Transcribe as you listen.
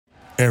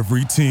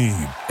Every team,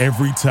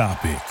 every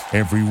topic,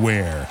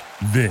 everywhere.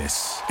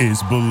 This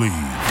is Believe.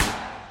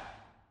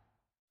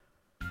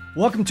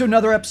 Welcome to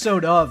another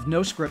episode of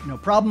No Script, No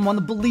Problem on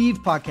the Believe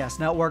Podcast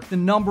Network, the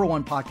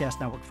 #1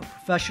 podcast network for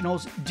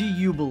professionals. Do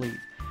you believe?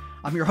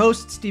 I'm your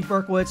host, Steve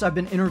Berkowitz. I've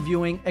been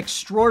interviewing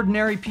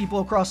extraordinary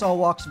people across all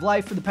walks of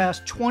life for the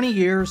past 20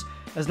 years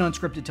as an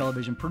unscripted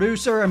television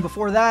producer, and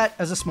before that,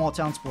 as a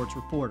small-town sports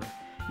reporter.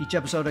 Each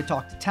episode, I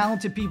talk to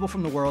talented people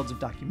from the worlds of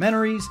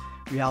documentaries,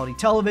 reality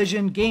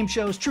television, game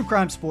shows, true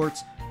crime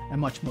sports, and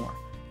much more.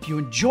 If you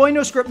enjoy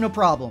No Script, No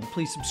Problem,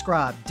 please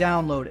subscribe,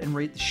 download, and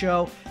rate the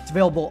show. It's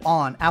available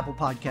on Apple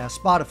Podcasts,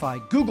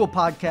 Spotify, Google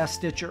Podcasts,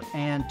 Stitcher,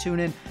 and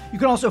TuneIn. You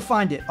can also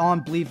find it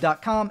on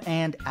Believe.com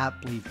and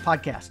at Believe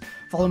Podcast.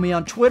 Follow me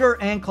on Twitter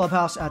and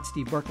Clubhouse at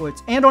Steve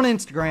Berkowitz and on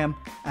Instagram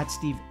at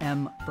Steve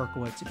M.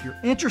 Berkowitz. If you're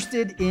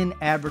interested in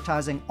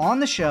advertising on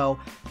the show,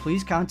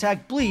 please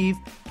contact Believe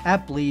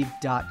at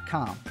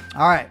Believe.com.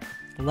 All right,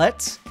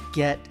 let's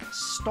get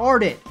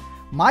started.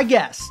 My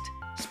guest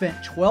spent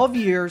 12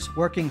 years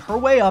working her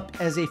way up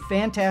as a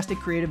fantastic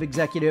creative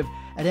executive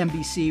at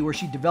NBC, where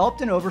she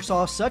developed and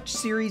oversaw such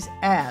series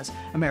as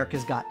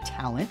America's Got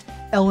Talent,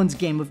 Ellen's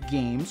Game of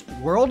Games,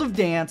 World of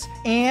Dance,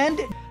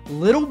 and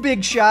Little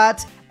Big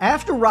Shots.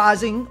 After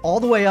rising all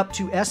the way up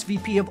to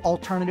SVP of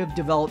Alternative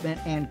Development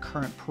and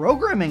Current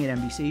Programming at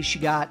NBC, she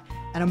got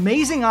an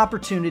amazing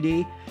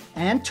opportunity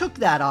and took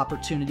that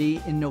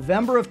opportunity in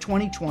November of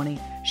 2020.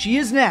 She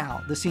is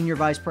now the Senior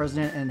Vice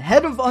President and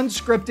Head of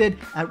Unscripted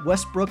at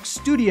Westbrook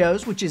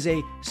Studios, which is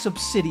a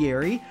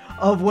subsidiary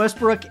of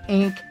Westbrook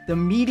Inc., the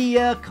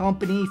media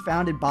company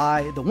founded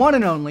by the one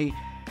and only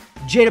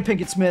Jada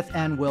Pinkett Smith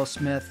and Will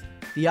Smith.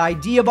 The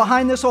idea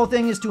behind this whole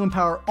thing is to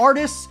empower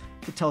artists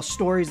to tell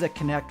stories that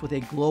connect with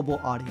a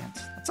global audience.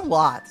 That's a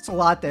lot. That's a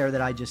lot there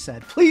that I just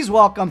said. Please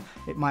welcome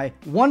my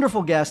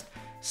wonderful guest,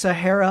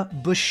 Sahara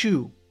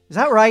Bashoo. Is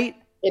that right?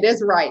 It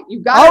is right. You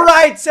got All it.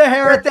 right,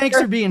 Sahara, thanks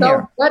for being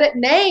here. Good at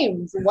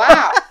names.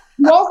 Wow.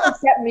 You also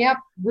set me up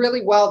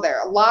really well there.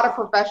 A lot of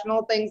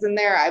professional things in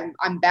there.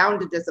 I'm bound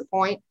to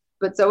disappoint,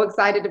 but so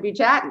excited to be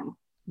chatting.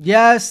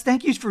 Yes,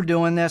 thank you for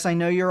doing this. I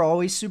know you're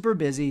always super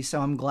busy, so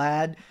I'm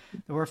glad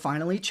that we're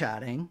finally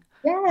chatting.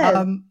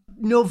 Yes.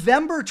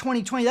 November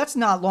 2020, that's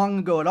not long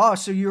ago at all.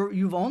 So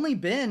you've only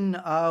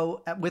been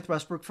with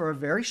Westbrook for a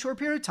very short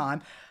period of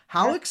time.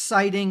 How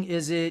exciting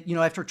is it,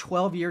 after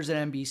 12 years at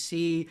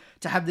NBC,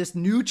 to have this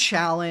new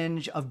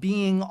challenge of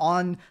being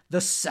on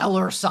the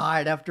seller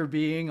side after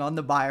being on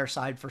the buyer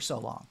side for so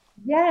long?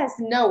 Yes,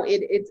 no,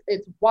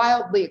 it's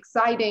wildly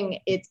exciting.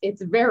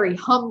 It's very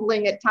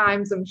humbling at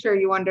times. I'm sure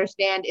you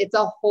understand. It's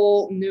a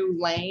whole new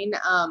lane.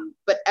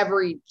 But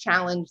every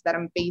challenge that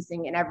I'm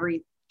facing and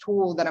every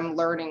tool that I'm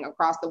learning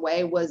across the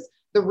way was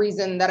the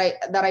reason that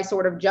I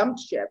sort of jumped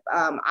ship.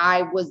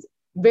 I was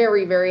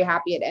very, very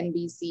happy at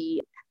NBC,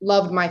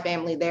 loved my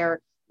family there,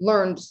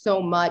 learned so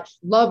much,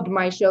 loved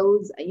my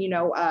shows.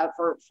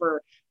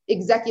 For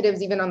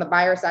executives, even on the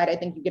buyer side, I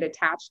think you get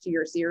attached to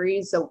your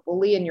series so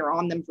fully and you're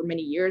on them for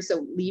many years.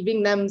 So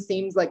leaving them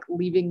seems like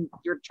leaving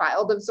your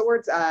child of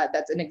sorts.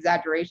 That's an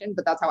exaggeration,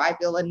 but that's how I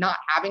feel. And not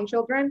having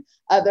children,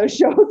 those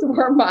shows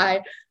were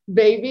my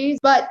babies.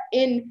 But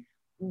in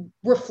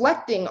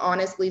reflecting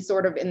honestly,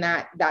 sort of in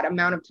that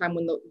amount of time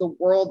when the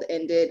world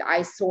ended,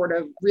 I sort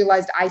of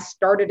realized I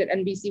started at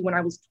NBC when I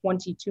was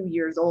 22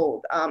 years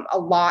old. A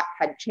lot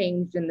had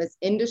changed in this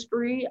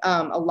industry.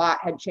 A lot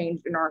had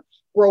changed in our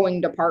growing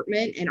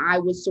department. And I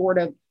was sort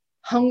of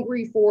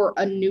hungry for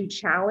a new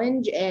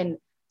challenge and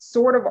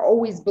sort of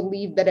always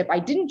believed that if I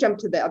didn't jump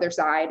to the other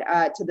side,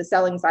 to the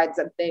selling sides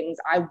of things,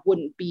 I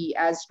wouldn't be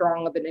as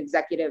strong of an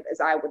executive as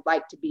I would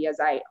like to be as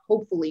I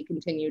hopefully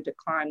continue to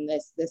climb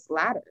this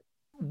ladder.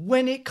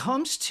 When it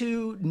comes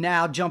to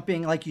now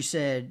jumping, like you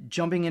said,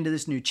 jumping into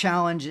this new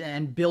challenge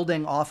and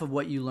building off of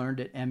what you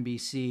learned at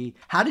NBC,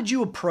 how did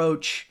you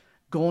approach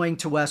going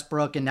to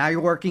Westbrook? And now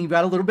you've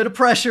got a little bit of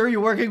pressure.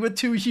 You're working with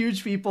two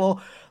huge people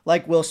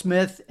like Will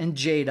Smith and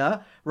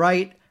Jada,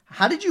 right?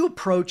 How did you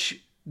approach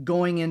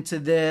going into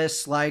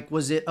this? Like,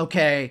 was it,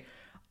 okay,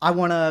 I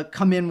want to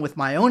come in with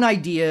my own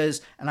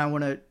ideas and I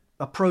want to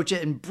approach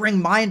it and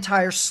bring my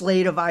entire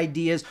slate of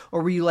ideas?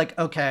 Or were you like,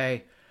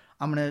 okay,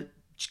 I'm going to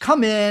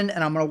come in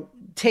and I'm going to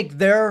take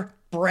their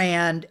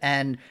brand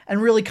and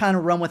really kind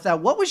of run with that?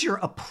 What was your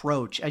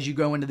approach as you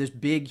go into this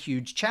big,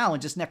 huge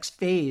challenge, this next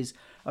phase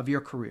of your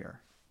career?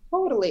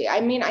 Totally.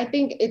 I mean, I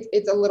think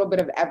it's a little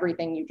bit of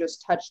everything you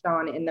just touched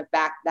on, in the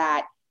fact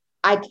that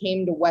I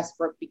came to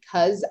Westbrook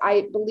because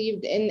I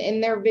believed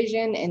in their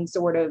vision and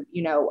sort of,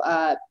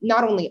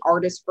 not only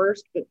artist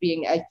first, but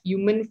being a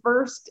human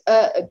first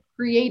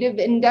creative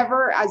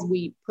endeavor as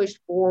we push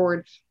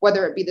forward,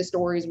 whether it be the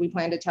stories we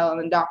plan to tell in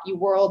the docu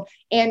world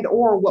and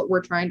or what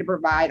we're trying to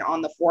provide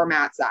on the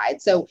format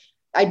side. So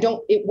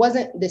it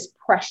wasn't this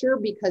pressure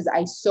because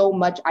I so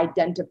much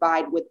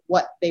identified with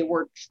what they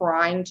were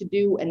trying to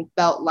do and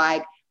felt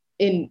like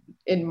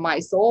in my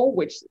soul,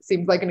 which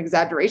seems like an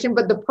exaggeration,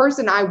 but the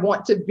person I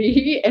want to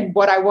be and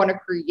what I want to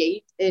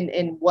create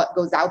and what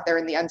goes out there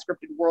in the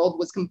unscripted world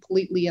was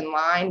completely in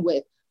line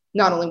with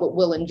not only what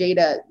Will and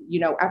Jada,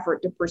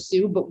 effort to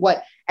pursue, but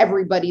what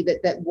everybody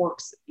that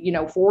works,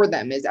 for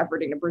them is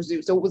efforting to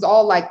pursue. So it was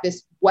all like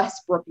this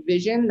Westbrook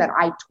vision that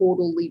I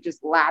totally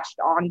just latched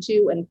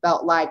onto and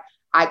felt like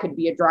I could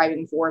be a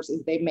driving force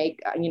as they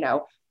make,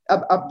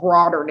 a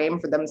broader name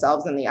for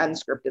themselves in the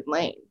unscripted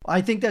lane.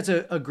 I think that's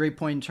a great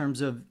point in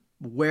terms of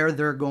where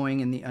they're going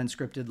in the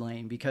unscripted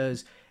lane,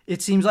 because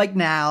it seems like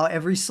now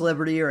every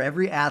celebrity or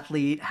every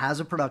athlete has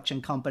a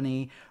production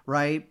company,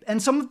 right?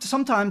 And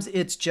sometimes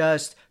it's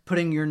just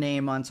putting your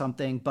name on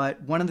something.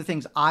 But one of the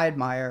things I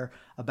admire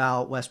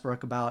about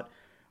Westbrook, about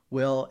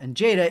Will and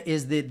Jada,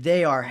 is that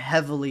they are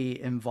heavily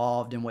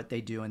involved in what they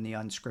do in the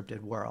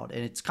unscripted world.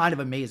 And it's kind of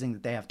amazing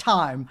that they have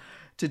time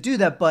to do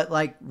that. But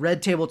like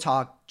Red Table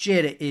Talk,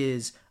 Jada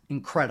is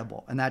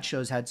incredible, and that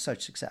show's had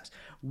such success.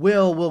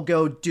 Will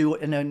go do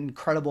an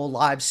incredible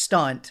live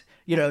stunt,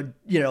 in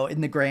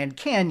the Grand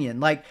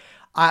Canyon. Like,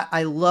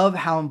 I love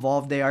how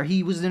involved they are.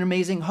 He was an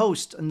amazing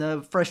host in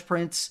the Fresh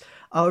Prince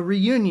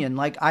reunion.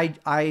 Like, I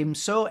am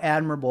so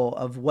admirable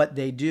of what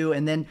they do.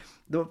 And then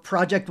the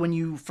project, when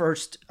you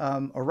first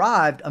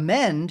arrived,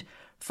 Amend,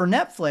 for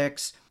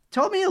Netflix,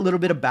 tell me a little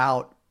bit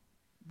about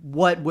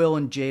what Will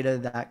and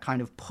Jada that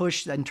kind of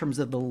push in terms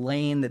of the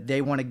lane that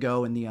they want to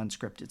go in the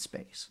unscripted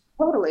space.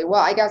 Totally. Well,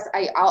 I guess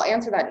I'll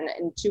answer that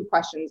in two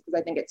questions, because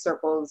I think it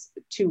circles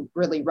two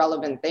really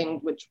relevant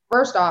things, which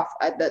first off,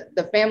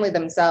 the family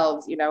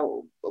themselves,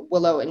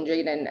 Willow and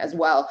Jaden as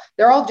well,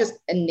 they're all just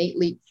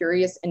innately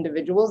curious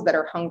individuals that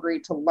are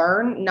hungry to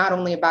learn, not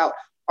only about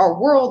our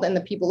world and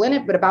the people in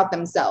it, but about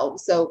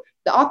themselves. So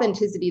the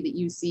authenticity that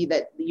you see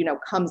that,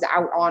 comes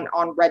out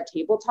on Red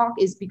Table Talk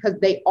is because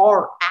they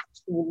are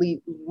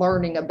actually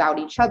learning about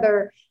each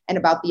other and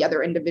about the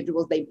other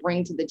individuals they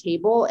bring to the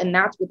table. And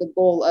that's with the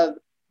goal of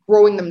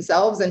growing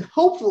themselves, and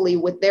hopefully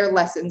with their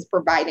lessons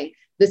providing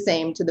the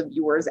same to the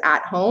viewers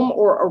at home,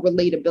 or a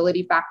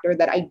relatability factor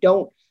that I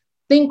don't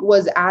think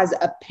was as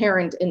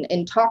apparent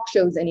in talk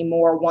shows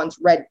anymore once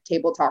Red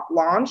Table Talk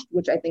launched,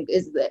 which I think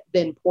is the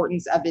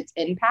importance of its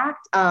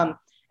impact.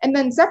 And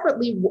then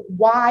separately,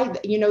 why,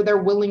 they're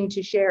willing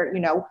to share,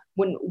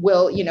 when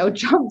Will,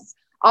 jumps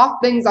off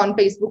things on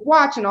Facebook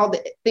Watch and all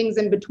the things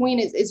in between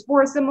is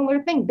for a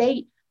similar thing.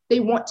 They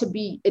want to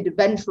be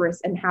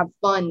adventurous and have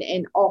fun,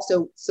 and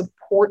also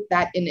support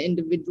that in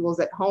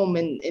individuals at home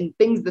and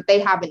things that they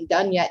haven't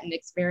done yet and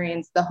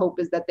experience. The hope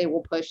is that they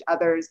will push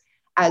others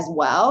as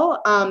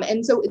well.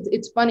 And so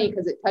it's funny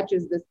because it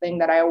touches this thing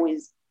that I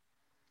always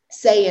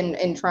say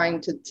in trying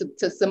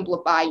to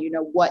simplify,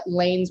 what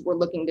lanes we're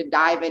looking to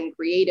dive in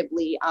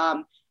creatively.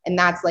 And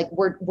that's like,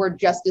 we're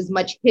just as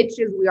much Hitch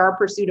as we are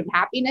Pursuit of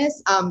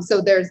Happiness.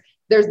 So there's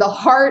the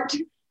heart,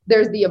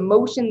 there's the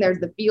emotion, there's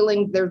the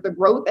feelings, there's the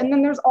growth, and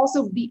then there's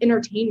also the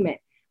entertainment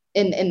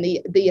and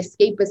the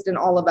escapist in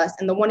all of us,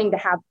 and the wanting to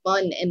have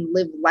fun and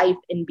live life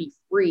and be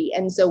free.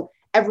 And so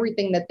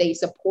everything that they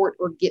support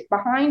or get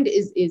behind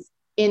is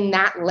in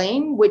that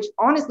lane, which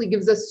honestly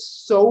gives us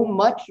so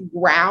much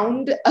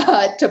ground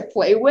to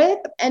play with.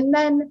 And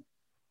then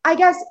I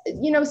guess,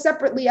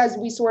 separately, as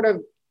we sort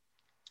of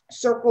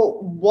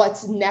circle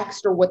what's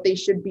next or what they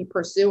should be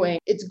pursuing,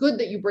 it's good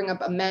that you bring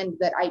up Amend,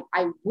 that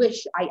I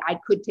wish I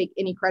could take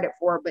any credit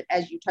for, but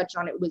as you touched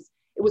on, it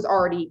was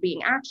already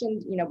being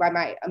actioned, by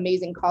my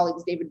amazing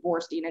colleagues, David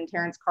Borstein and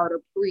Terrence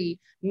Carter, pre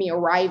me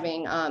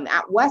arriving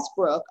at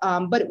Westbrook.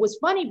 But it was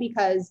funny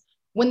because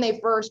when they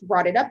first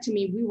brought it up to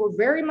me, we were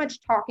very much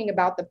talking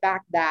about the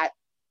fact that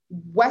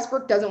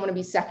Westbrook doesn't want to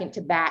be second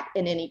to bat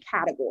in any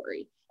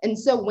category. And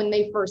so when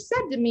they first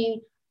said to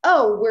me,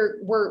 oh,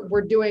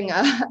 we're doing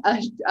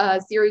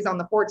a series on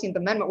the 14th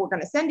Amendment, we're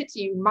going to send it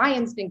to you, my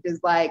instinct is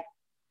like,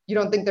 you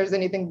don't think there's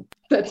anything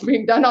that's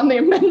being done on the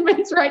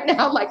amendments right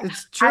now? Like,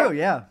 it's true.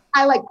 Yeah.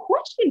 I like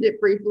questioned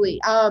it briefly.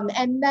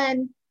 And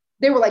then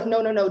they were like,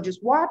 no,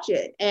 just watch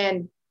it.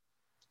 And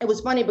it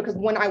was funny because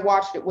when I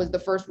watched it was the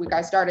first week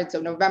I started.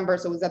 So November.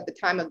 So it was at the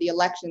time of the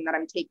election that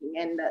I'm taking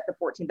in the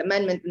 14th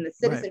Amendment and the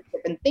citizenship,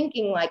 right, and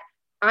thinking like,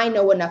 I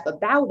know enough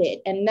about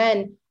it. And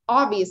then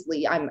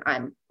obviously I'm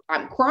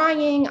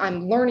crying,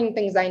 I'm learning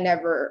things I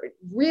never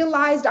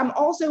realized. I'm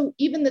also,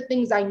 even the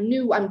things I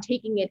knew, I'm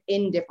taking it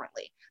in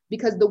differently,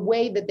 because the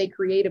way that they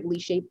creatively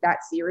shaped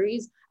that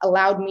series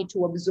allowed me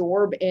to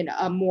absorb in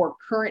a more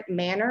current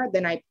manner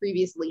than I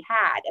previously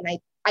had. And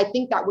I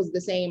think that was the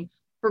same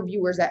for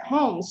viewers at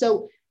home.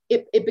 So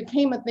it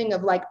became a thing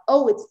of like,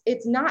 oh,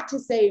 it's not to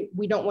say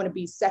we don't want to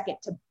be second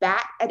to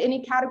bat at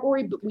any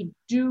category, but we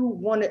don't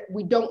want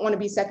to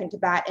be second to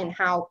bat in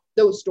how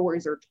those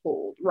stories are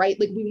told, right?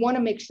 Like, we want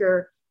to make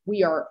sure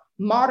we are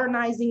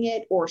modernizing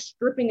it or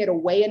stripping it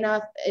away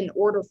enough in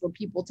order for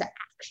people to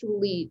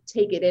actually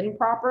take it in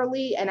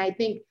properly. And I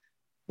think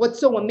what's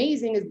so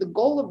amazing is the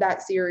goal of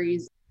that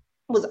series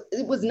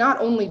was not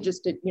only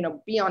just to,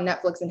 be on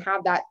Netflix and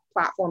have that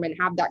platform and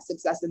have that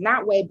success in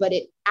that way, but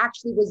it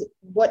actually was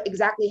what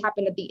exactly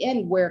happened at the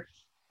end, where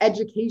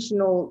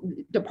educational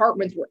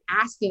departments were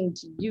asking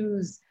to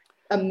use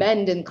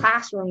Amend in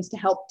classrooms to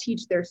help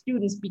teach their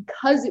students,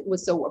 because it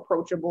was so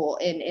approachable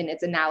in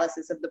its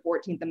analysis of the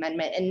 14th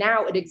Amendment. And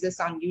now it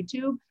exists on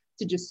YouTube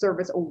to just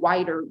service a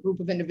wider group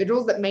of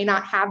individuals that may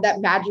not have that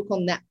magical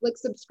Netflix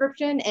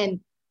subscription. And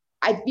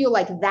I feel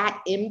like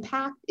that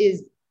impact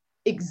is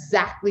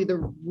exactly the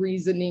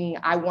reasoning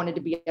I wanted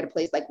to be at a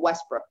place like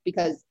Westbrook,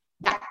 because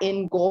that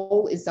end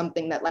goal is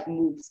something that like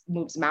moves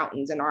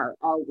mountains in our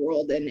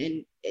world,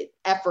 and it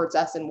efforts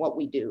us in what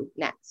we do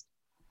next.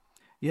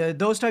 Yeah,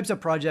 those types of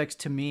projects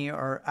to me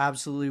are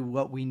absolutely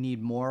what we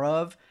need more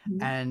of.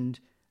 Mm-hmm. And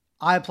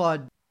I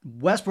applaud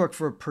Westbrook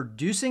for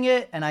producing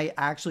it. And I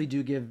actually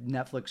do give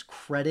Netflix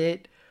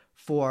credit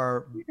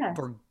for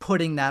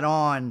putting that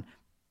on,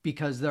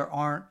 because there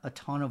aren't a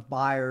ton of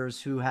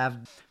buyers who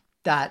have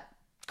that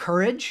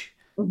courage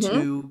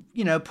to,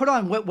 put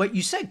on what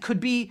you said could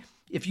be,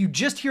 if you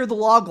just hear the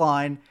log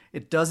line,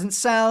 it doesn't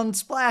sound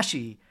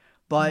splashy.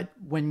 But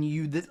when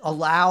you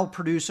allow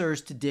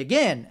producers to dig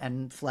in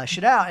and flesh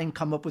it out and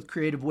come up with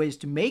creative ways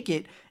to make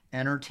it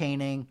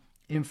entertaining,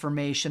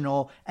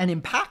 informational, and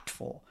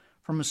impactful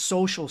from a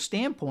social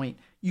standpoint,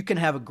 you can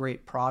have a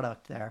great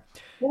product there.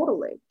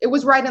 Totally. It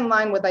was right in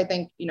line with, I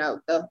think,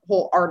 the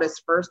whole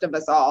artist first of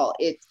us all.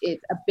 It's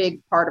a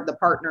big part of the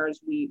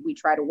partners we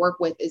try to work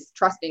with is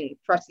trusting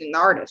the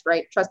artist,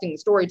 right? Trusting the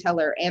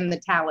storyteller and the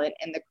talent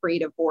and the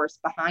creative force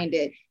behind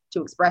it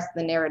to express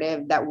the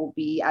narrative that will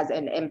be as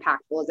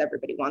impactful as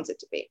everybody wants it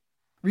to be.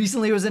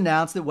 Recently, it was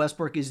announced that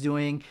Westbrook is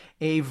doing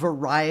a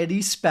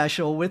variety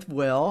special with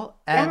Will,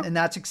 and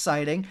that's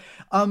exciting.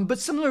 But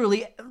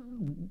similarly,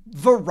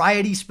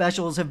 variety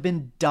specials have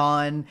been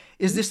done.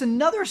 Is this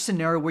another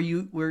scenario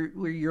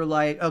where you're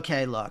like,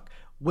 okay, look,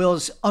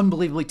 Will's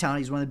unbelievably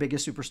talented. He's one of the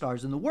biggest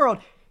superstars in the world.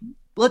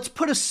 Let's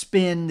put a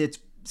spin that's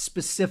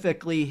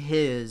specifically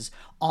his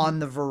on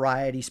the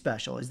variety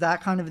special. Is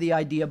that kind of the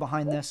idea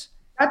behind this?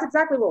 That's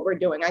exactly what we're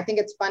doing. I think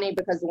it's funny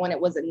because when it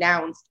was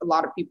announced, a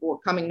lot of people were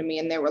coming to me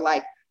and they were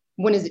like,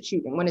 when is it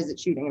shooting? When is it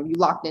shooting? Have you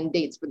locked in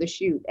dates for the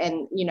shoot?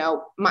 And,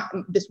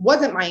 this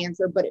wasn't my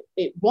answer, but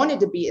it wanted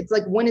to be. It's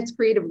like when it's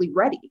creatively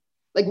ready,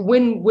 like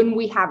when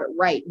we have it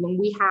right, when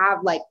we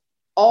have like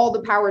all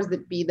the powers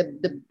that be,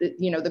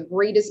 the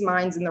greatest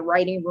minds in the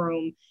writing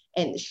room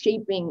and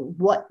shaping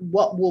what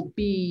will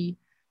be,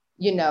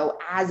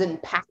 as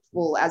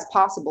impactful as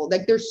possible.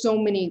 Like there's so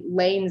many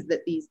lanes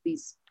that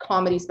these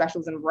comedy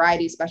specials and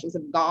variety specials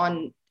have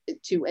gone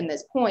to in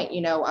this point,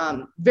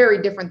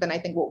 very different than I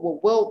think what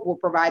will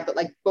provide, but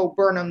like Bo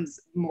Burnham's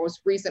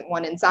most recent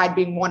one, Inside,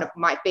 being one of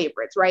my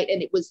favorites, right?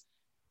 And it was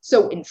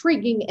so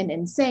intriguing and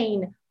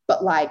insane,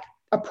 but like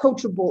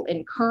approachable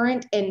and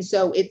current. And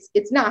so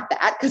it's not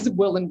that, because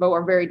Will and Bo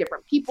are very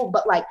different people,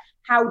 but like,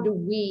 how do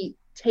we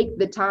take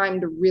the time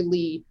to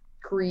really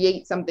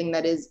create something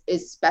that is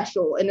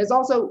special and is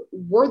also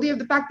worthy of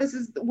the fact this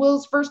is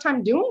Will's first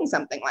time doing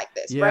something like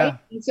this, right?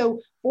 And so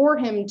for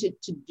him to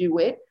do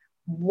it,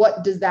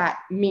 what does that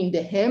mean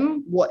to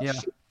him? What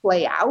should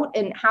play out?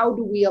 And how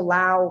do we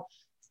allow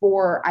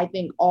for, I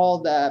think,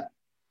 all the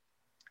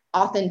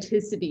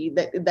authenticity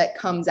that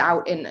comes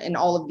out in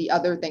all of the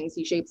other things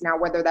he shapes now,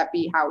 whether that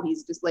be how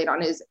he's displayed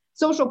on his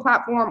social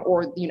platform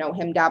or,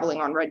 him dabbling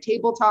on Red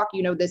Table Talk,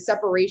 this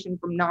separation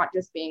from not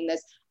just being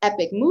this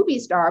epic movie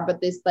star, but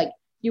this like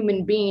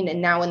human being,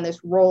 and now in this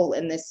role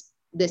in this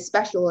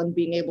special, and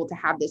being able to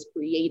have this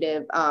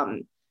creative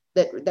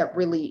that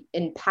really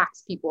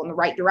impacts people in the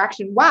right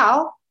direction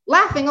while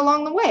laughing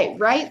along the way,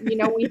 right?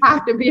 We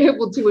have to be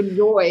able to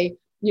enjoy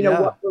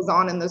what goes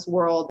on in this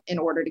world in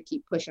order to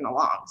keep pushing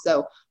along.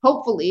 So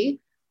hopefully,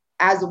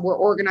 as we're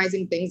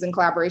organizing things in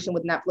collaboration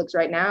with Netflix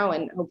right now,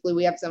 and hopefully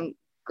we have some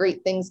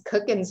great things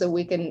cooking so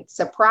we can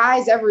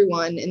surprise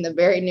everyone in the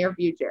very near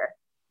future.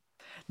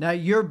 Now,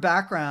 your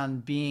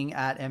background being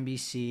at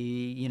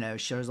NBC,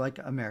 shows like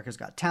America's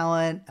Got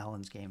Talent,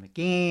 Ellen's Game of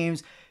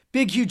Games,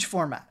 big, huge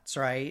formats,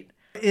 right?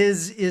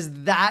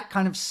 Is that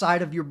kind of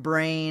side of your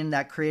brain,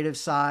 that creative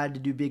side to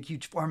do big,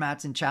 huge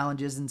formats and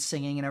challenges and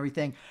singing and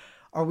everything?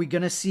 Are we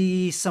going to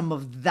see some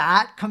of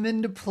that come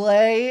into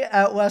play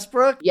at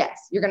Westbrook?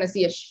 Yes, you're going to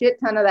see a shit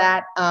ton of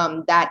that.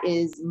 That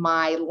is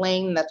my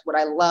lane. That's what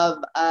I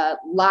love.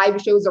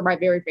 Live shows are my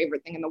very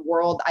favorite thing in the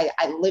world. I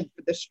live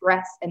for the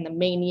stress and the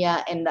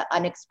mania and the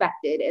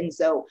unexpected. And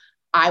so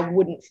I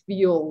wouldn't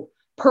feel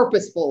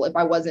purposeful if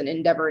I wasn't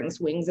endeavoring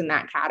swings in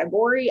that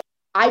category.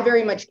 I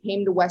very much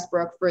came to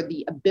Westbrook for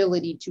the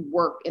ability to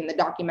work in the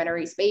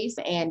documentary space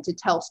and to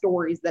tell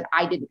stories that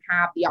I didn't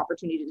have the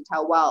opportunity to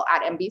tell well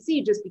at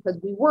NBC, just because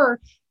we were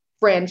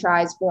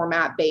franchise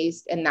format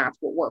based, and that's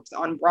what works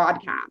on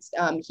broadcast.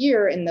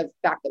 Here, in the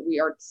fact that we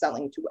are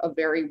selling to a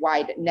very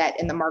wide net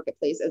in the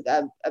marketplace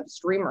of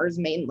streamers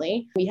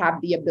mainly, we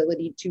have the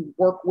ability to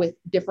work with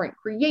different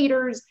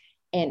creators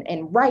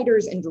and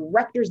writers and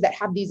directors that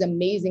have these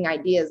amazing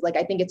ideas. Like,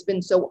 I think it's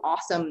been so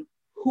awesome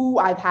who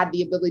I've had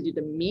the ability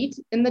to meet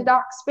in the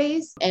doc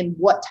space and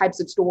what types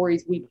of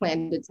stories we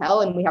plan to tell.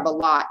 And we have a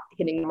lot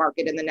hitting the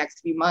market in the next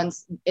few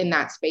months in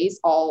that space,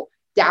 all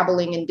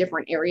dabbling in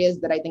different areas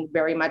that I think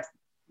very much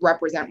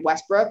represent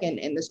Westbrook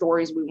and the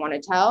stories we want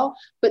to tell.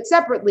 But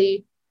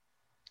separately,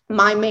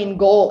 my main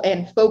goal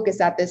and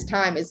focus at this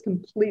time is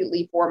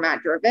completely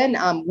format driven.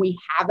 We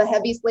have a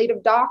heavy slate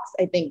of docs.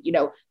 I think,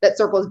 that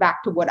circles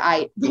back to what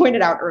I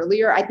pointed out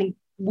earlier. I think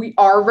we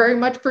are very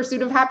much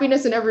Pursuit of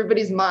Happiness in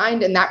everybody's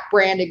mind, and that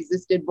brand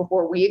existed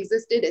before we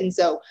existed. And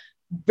so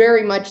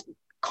very much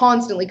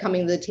constantly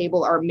coming to the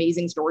table are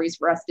amazing stories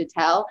for us to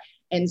tell.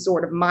 And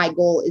sort of my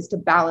goal is to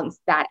balance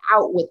that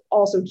out with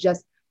also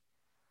just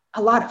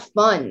a lot of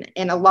fun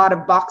and a lot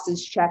of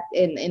boxes checked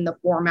in the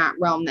format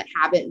realm that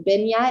haven't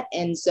been yet.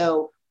 And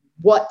so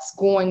what's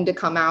going to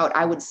come out,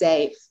 I would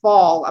say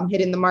fall, I'm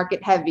hitting the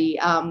market heavy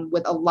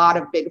with a lot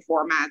of big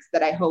formats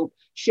that I hope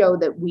show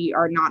that we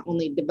are not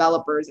only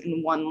developers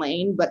in one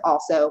lane, but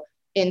also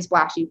in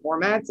splashy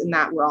formats, and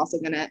that we're also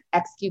going to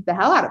execute the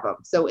hell out of them.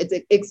 So it's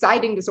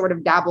exciting to sort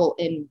of dabble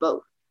in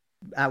both.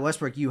 At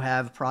Westbrook, you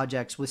have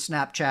projects with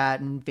Snapchat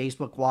and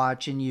Facebook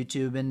Watch and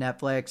YouTube and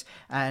Netflix.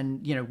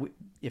 And,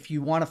 if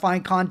you want to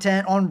find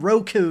content on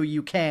Roku,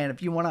 you can.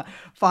 If you want to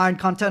find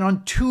content on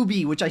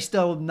Tubi, which I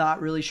still am not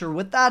really sure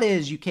what that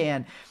is, you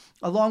can.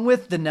 Along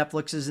with the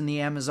Netflixes and the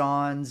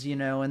Amazons,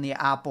 and the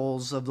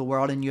Apples of the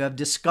world. And you have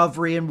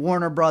Discovery and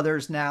Warner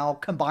Brothers now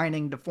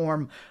combining to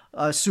form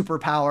a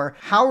superpower.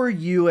 How are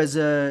you as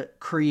a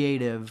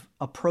creative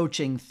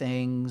approaching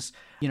things,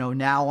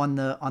 now on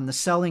the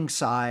selling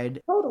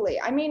side? Totally.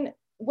 I mean,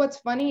 what's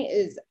funny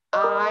is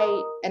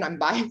and I'm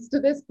biased to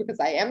this because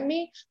I am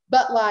me,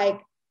 but like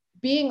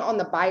being on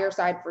the buyer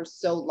side for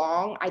so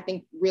long, I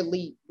think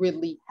really,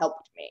 really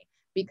helped me.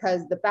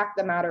 Because the fact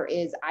of the matter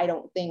is, I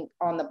don't think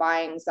on the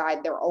buying side,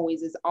 they're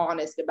always as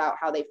honest about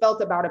how they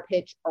felt about a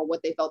pitch or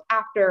what they felt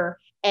after.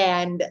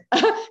 And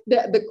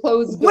the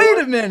closed door.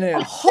 Wait a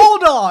minute.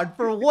 Hold on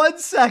for 1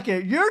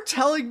 second. You're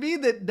telling me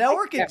that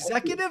network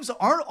executives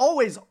aren't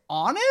always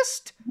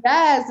honest?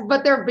 Yes,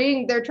 but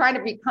they're trying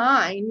to be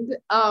kind.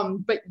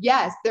 But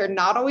yes, they're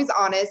not always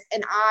honest.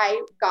 And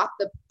I got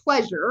the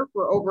pleasure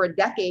for over a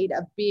decade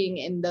of being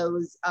in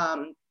those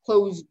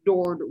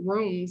closed-doored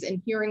rooms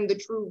and hearing the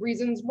true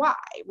reasons why,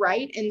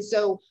 right? And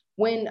so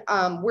when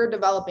we're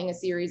developing a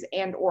series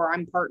or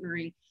I'm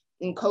partnering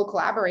and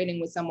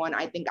co-collaborating with someone,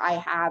 I think I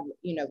have,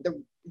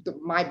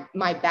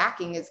 my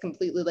backing is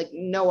completely like,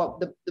 no,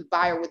 the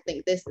buyer would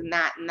think this and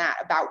that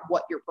about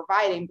what you're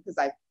providing, because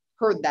I've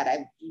heard that,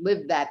 I've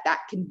lived that.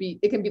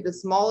 It can be the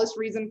smallest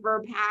reason for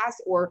a pass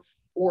or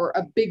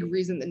a big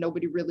reason that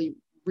nobody really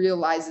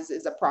realizes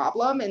is a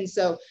problem. And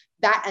so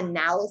that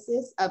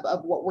analysis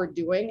of what we're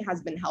doing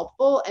has been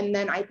helpful. And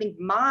then I think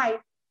my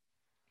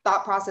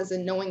thought process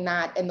in knowing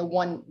that, and the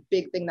one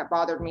big thing that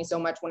bothered me so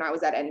much when I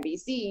was at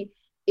NBC,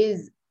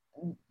 is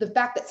the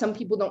fact that some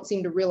people don't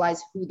seem to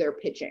realize who they're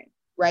pitching,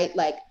 right?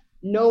 Like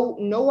know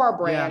our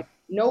brand,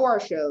 know our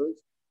shows,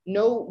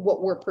 know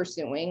what we're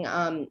pursuing.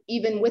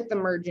 Even with the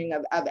merging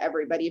of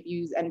everybody, if you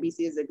use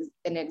NBC as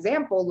an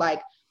example,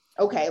 like,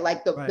 okay,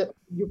 like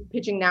you're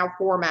pitching now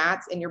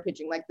formats and you're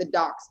pitching like the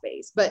doc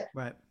space, but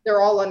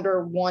they're all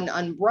under one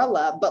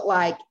umbrella. But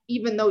like,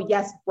 even though,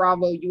 yes,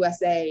 Bravo,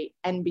 USA,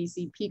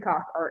 NBC,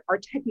 Peacock are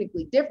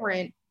technically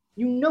different,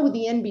 the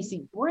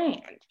NBC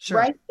brand,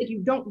 right? If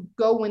you don't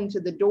go into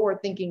the door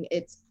thinking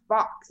it's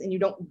Fox and you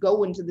don't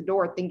go into the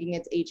door thinking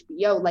it's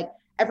HBO, like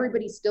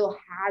everybody still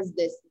has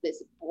this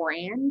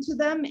brand to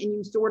them, and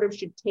you sort of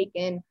should take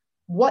in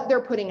what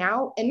they're putting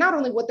out, and not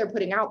only what they're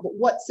putting out, but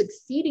what's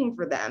succeeding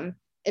for them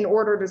in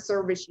order to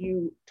service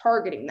you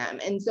targeting them.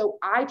 And so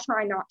I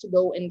try not to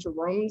go into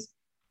rooms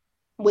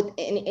with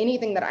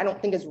anything that I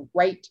don't think is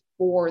right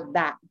for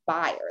that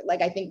buyer.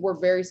 Like, I think we're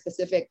very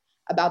specific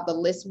about the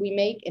lists we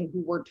make and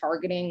who we're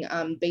targeting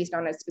based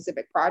on a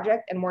specific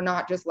project. And we're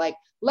not just like,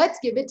 let's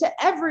give it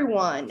to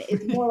everyone.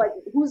 It's more like,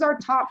 who's our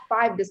top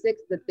 5 to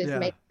 6 that this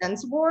makes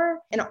sense for?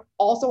 And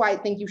also, I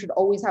think you should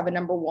always have a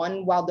number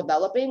one while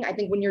developing. I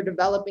think when you're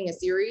developing a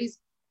series,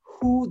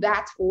 who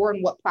that's for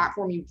and what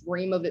platform you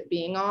dream of it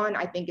being on,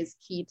 I think is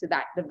key to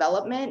that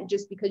development,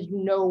 just because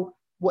you know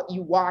what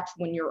you watch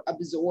when you're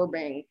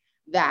absorbing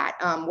that,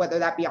 whether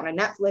that be on a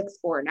Netflix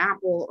or an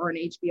Apple or an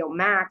HBO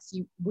Max,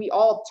 we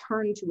all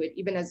turn to it,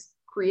 even as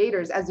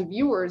creators, as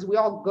viewers, we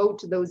all go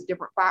to those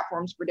different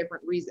platforms for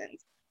different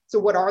reasons. So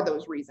what are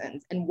those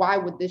reasons? And why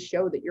would this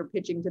show that you're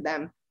pitching to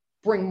them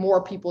bring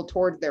more people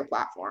towards their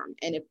platform?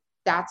 And if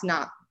that's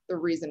not the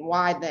reason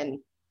why,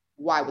 then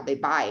why would they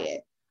buy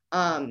it?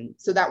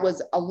 So that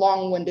was a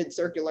long-winded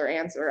circular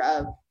answer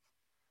of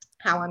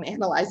how I'm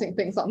analyzing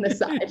things on this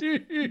side.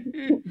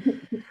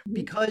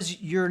 Because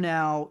you're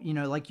now,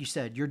 like you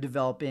said, you're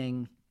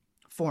developing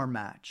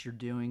formats, you're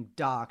doing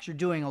docs, you're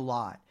doing a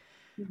lot.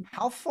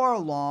 How far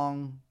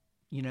along,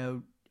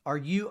 are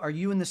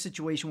you in the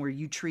situation where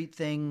you treat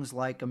things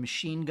like a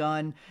machine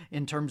gun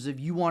in terms of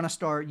you want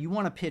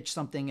to pitch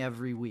something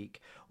every week?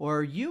 Or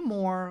are you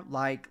more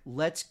like,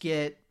 let's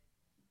get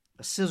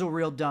a sizzle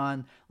reel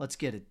done, let's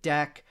get a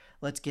deck,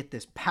 let's get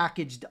this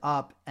packaged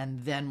up,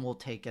 and then we'll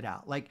take it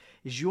out? Like,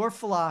 is your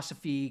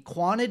philosophy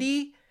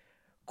quantity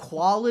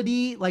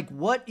quality? Like,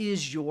 what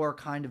is your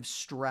kind of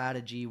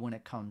strategy when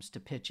it comes to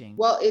pitching?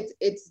 Well,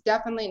 it's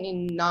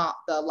definitely not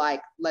the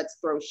like, let's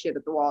throw shit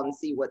at the wall and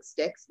see what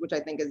sticks, which I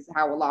think is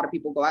how a lot of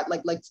people go out.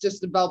 Like, let's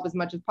just develop as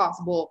much as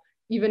possible.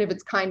 Even if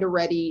it's kind of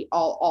ready,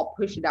 I'll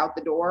push it out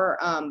the door.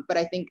 But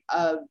I think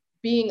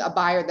being a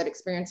buyer that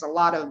experienced a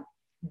lot of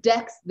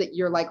decks that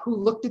you're like, who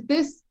looked at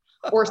this?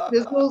 Or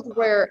sizzles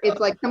where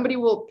it's like somebody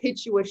will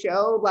pitch you a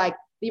show. Like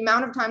the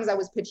amount of times I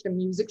was pitched a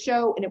music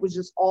show and it was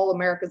just all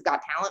America's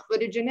Got Talent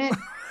footage in it,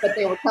 but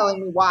they were telling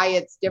me why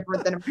it's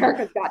different than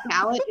America's Got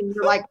Talent. And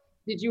you're like,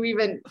 did you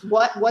even,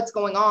 what's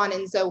going on?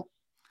 And so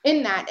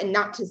in that, and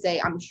not to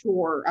say, I'm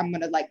sure I'm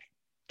going to like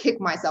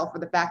kick myself for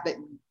the fact that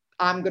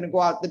I'm going to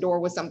go out the door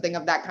with something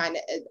of that kind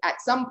of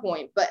at some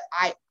point, but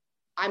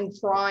I'm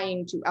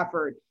trying to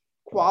effort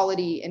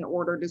quality in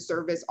order to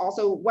service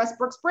also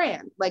Westbrook's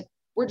brand. Like,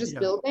 we're just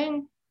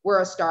building,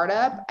 we're a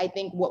startup. I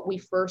think what we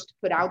first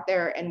put out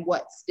there and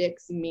what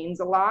sticks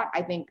means a lot.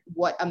 I think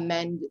what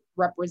Amend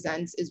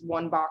represents is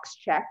one box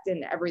checked,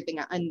 and everything,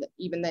 and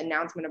even the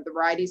announcement of the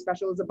variety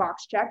special is a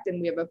box checked. And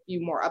we have a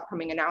few more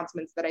upcoming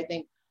announcements that I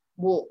think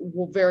will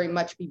very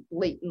much be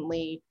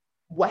blatantly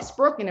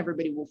Westbrook, and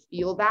everybody will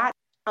feel that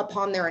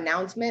upon their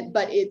announcement,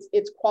 but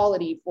it's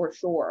quality for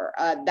sure.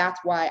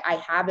 That's why I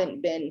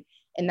haven't been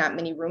in that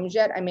many rooms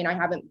yet. I mean, I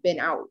haven't been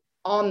out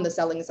on the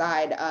selling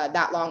side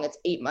that long. It's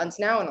 8 months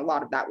now, and a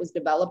lot of that was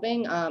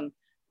developing.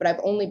 But I've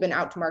only been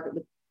out to market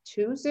with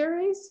 2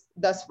 series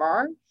thus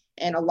far,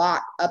 and a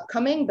lot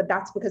upcoming. But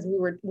that's because we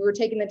were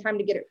taking the time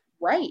to get it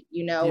right.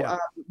 You know,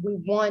 we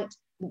want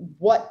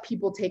what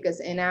people take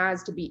us in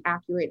as to be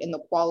accurate in the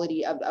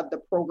quality of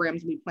the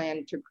programs we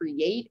plan to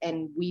create,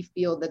 and we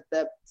feel that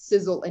the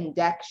sizzle and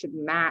deck should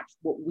match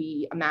what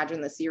we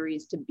imagine the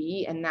series to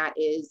be, and that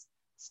is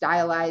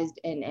stylized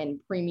and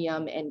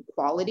premium and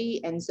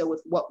quality. And so if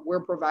what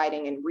we're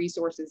providing and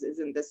resources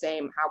isn't the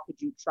same, how could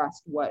you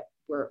trust what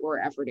we're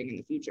efforting in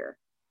the future?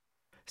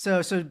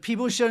 So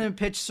people shouldn't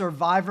pitch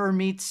Survivor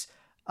meets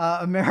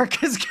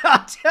America's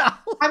Got Talent.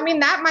 I mean,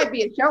 that might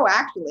be a show,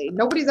 actually.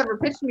 Nobody's ever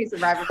pitched me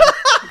Survivor.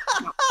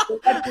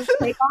 Let's just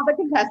take all the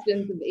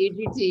contestants of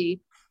AGT,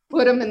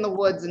 put them in the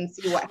woods and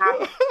see what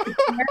happens.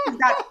 America's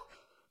Got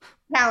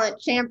Talent,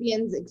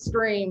 Champions,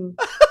 Extreme,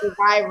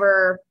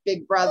 Survivor,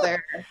 Big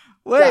Brother.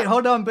 Wait,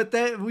 hold on, but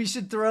we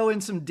should throw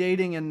in some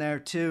dating in there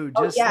too.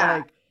 Just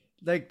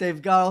like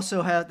they've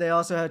also had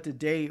to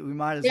date. We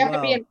might as well. They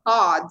have to be in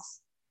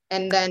pods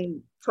and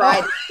then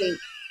try to stay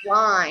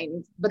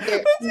blind, but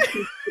they're the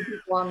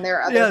people on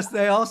their other. Yes,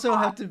 they also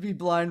have to be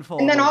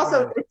blindfolded. And then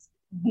also, it's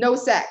no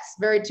sex.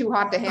 Very too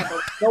hot to handle.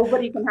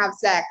 Nobody can have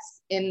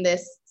sex in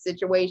this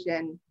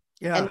situation.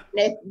 Yeah. And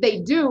if they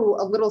do,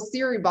 a little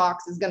Siri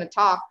box is going to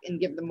talk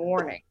and give them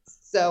warnings.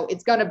 So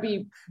it's going to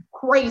be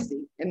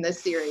crazy in this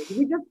series.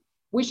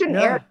 We shouldn't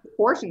air a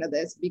portion of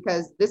this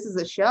because this is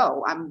a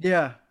show. I'm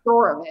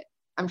sure of it.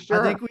 I'm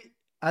sure.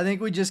 I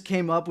think we just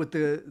came up with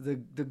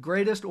the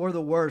greatest or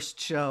the worst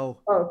show.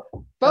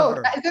 Both.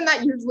 Isn't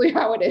that usually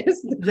how it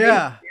is?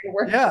 Yeah.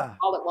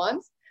 All at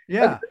once.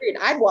 Yeah. Agreed.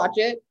 I'd watch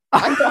it.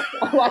 I'd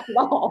watch it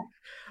all.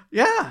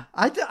 Yeah.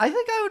 I think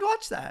I would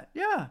watch that.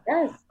 Yeah.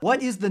 Yes.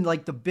 What is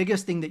the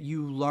biggest thing that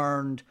you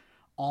learned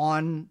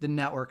on the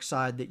network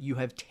side that you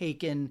have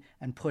taken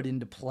and put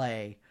into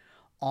play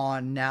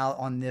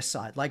on this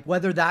side? Like,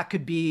 whether that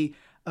could be,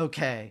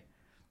 okay,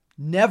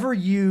 never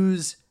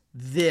use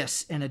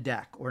this in a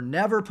deck or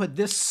never put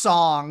this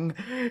song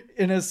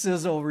in a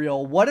sizzle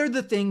reel. What are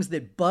the things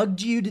that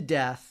bugged you to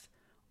death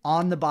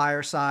on the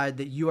buyer side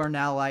that you are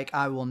now like,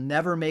 I will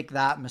never make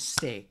that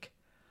mistake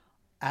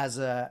as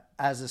a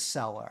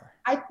seller?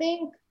 I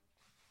think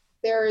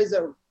there is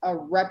a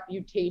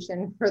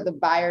reputation for the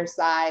buyer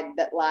side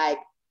that like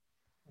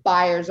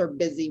buyers are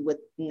busy with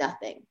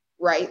nothing,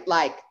 right?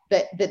 Like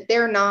that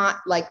they're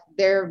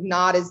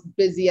not as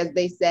busy as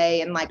they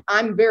say. And like,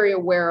 I'm very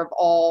aware of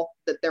all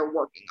that they're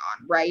working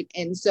on. Right.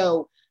 And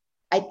so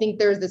I think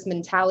there's this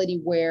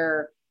mentality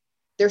where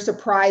they're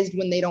surprised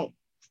when they don't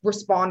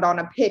respond on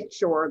a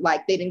pitch, or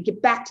like they didn't get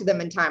back to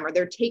them in time, or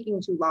they're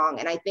taking too long.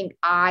 And I think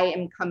I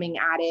am coming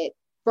at it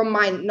from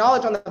my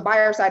knowledge on the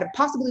buyer side of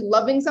possibly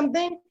loving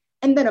something,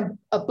 and then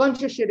a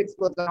bunch of shit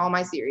explodes on all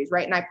my series.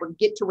 Right. And I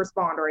forget to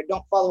respond, or I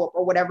don't follow up,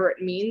 or whatever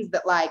it means.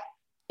 That like,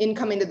 in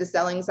coming to the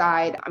selling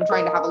side, I'm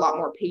trying to have a lot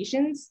more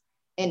patience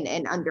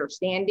and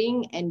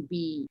understanding and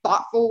be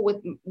thoughtful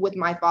with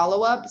my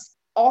follow-ups.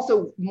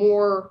 Also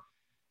more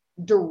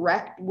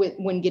direct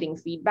when getting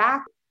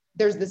feedback.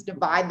 There's this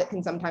divide that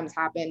can sometimes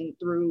happen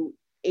through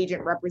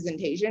agent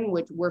representation,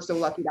 which we're so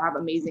lucky to have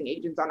amazing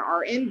agents on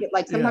our end. But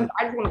like sometimes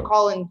I just want to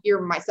call and hear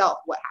myself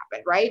what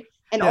happened, right?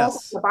 And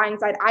also the buying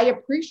side, I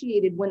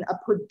appreciated when a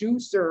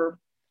producer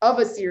of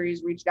a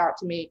series reached out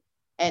to me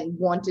and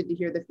wanted to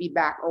hear the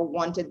feedback or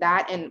wanted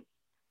that. And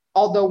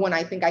although when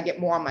I think I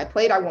get more on my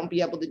plate, I won't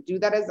be able to do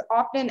that as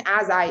often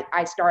as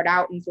I start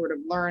out and sort of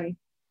learn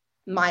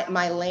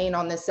my lane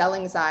on the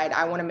selling side.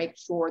 I want to make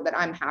sure that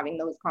I'm having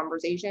those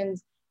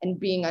conversations and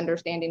being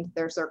understanding to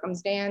their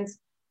circumstance,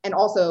 and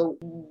also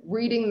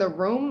reading the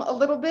room a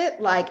little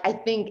bit. Like, I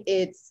think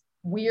it's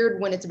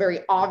weird when it's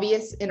very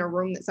obvious in a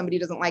room that somebody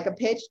doesn't like a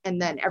pitch,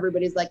 and then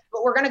everybody's like,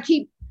 but we're gonna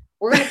keep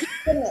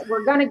getting it.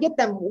 We're gonna get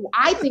them.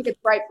 I think it's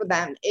right for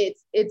them.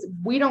 It's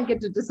we don't get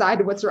to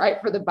decide what's right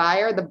for the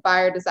buyer. The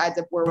buyer decides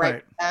if we're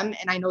right for them.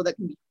 And I know that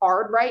can be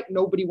hard, right?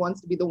 Nobody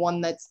wants to be the one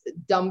that's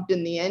dumped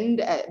in the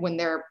end when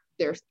they're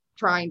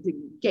trying to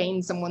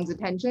gain someone's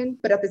attention.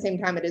 But at the same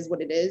time, it is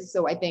what it is.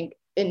 So I think,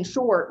 in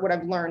short, what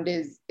I've learned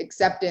is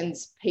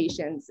acceptance,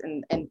 patience,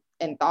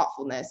 and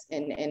thoughtfulness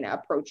in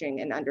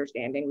approaching and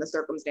understanding the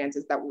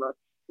circumstances that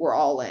we're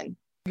all in.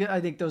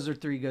 I think those are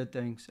three good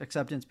things: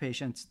 acceptance,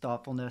 patience,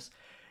 thoughtfulness.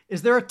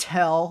 Is there a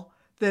tell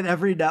that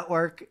every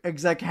network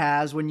exec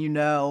has when you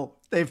know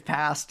they've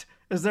passed?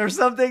 Is there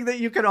something that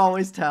you can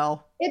always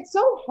tell? It's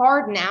so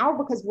hard now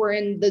because we're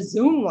in the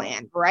Zoom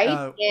land,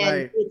 right?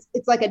 And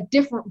it's like a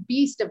different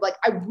beast of like,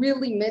 I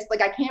really miss,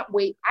 like, I can't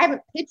wait. I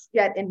haven't pitched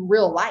yet in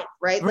real life,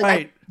 right? Like,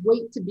 I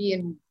wait to be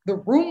in the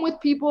room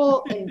with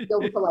people and be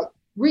able to like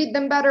read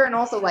them better and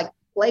also like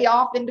play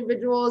off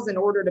individuals in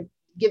order to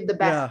give the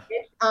best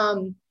pitch.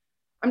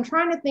 I'm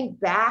trying to think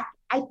back.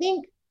 I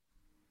think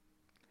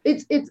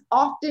it's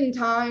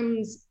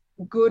oftentimes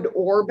good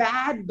or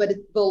bad, but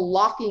it's the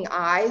locking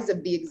eyes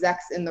of the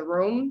execs in the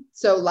room.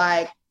 So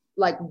like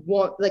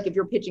if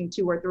you're pitching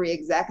 2 or 3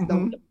 execs,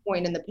 there'll be a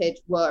point in the pitch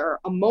where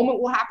a moment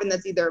will happen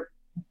that's either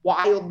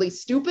wildly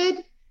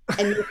stupid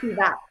and you see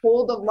that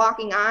hold of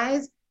locking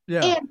eyes,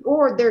 and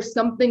or there's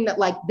something that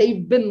like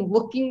they've been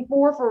looking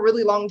for a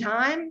really long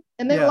time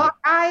and they lock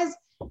eyes.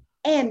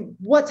 And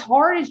what's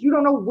hard is you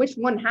don't know which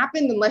one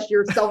happened unless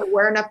you're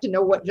self-aware enough to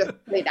know what just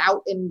played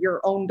out in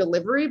your own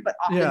delivery. But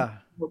often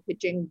we're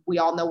pitching, we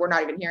all know we're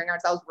not even hearing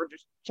ourselves. We're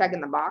just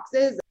checking the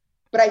boxes.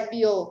 But I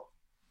feel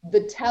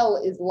the tell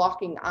is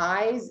locking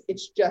eyes.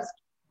 It's just,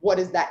 what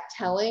is that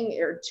telling?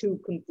 Or two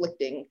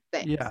conflicting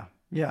things.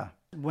 Yeah.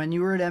 When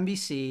you were at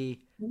NBC,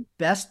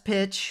 best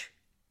pitch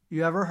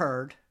you ever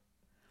heard,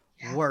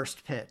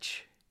 worst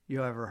pitch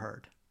you ever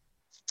heard?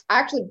 I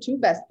actually have 2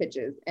 best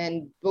pitches,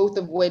 and both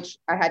of which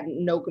I had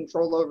no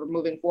control over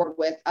moving forward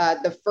with.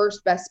 The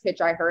first best pitch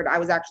I heard, I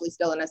was actually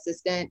still an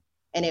assistant,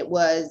 and it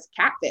was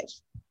Catfish.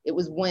 It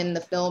was when the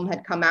film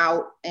had come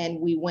out and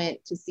we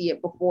went to see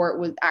it before it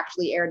was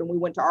actually aired, and we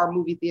went to our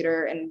movie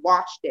theater and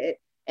watched it,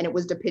 and it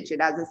was to pitch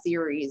it as a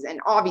series. And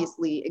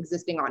obviously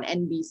existing on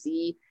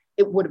NBC,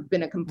 it would have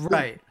been a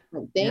completely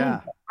different thing.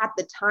 But at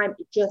the time,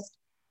 it just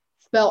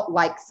felt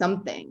like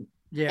something.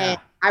 And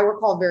I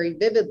recall very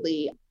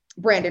vividly,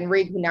 Brandon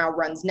Rigg, who now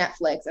runs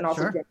Netflix, and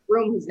also Jim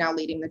Broom, who's now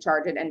leading the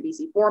charge at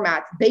NBC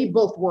Formats, they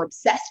both were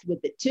obsessed with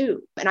it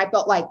too. And I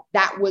felt like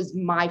that was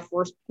my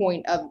first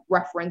point of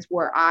reference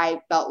where I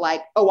felt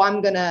like, oh,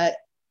 I'm going to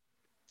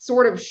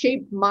sort of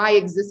shape my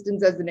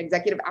existence as an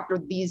executive after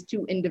these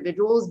 2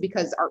 individuals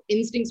because our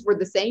instincts were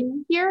the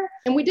same here.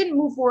 And we didn't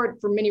move forward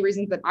for many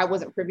reasons that I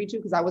wasn't privy to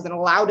because I wasn't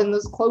allowed in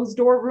those closed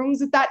door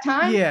rooms at that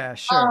time.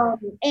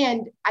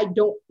 And I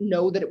don't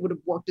know that it would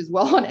have worked as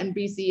well on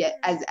NBC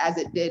as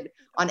it did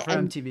on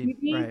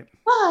MTV.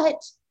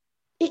 But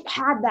it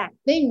had that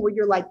thing where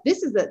you're like,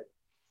 this is a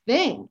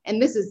thing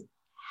and this is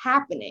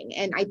happening.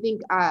 And I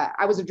think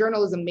I was a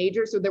journalism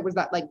major, so there was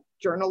that like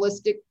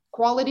journalistic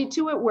quality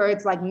to it where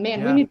it's like,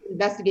 man, we need to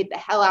investigate the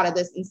hell out of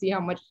this and see how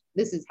much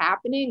this is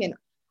happening. And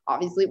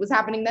obviously it was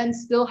happening then,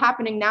 still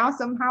happening now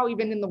somehow,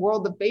 even in the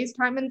world of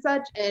FaceTime and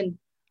such. And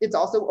it's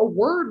also a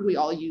word we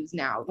all use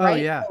now,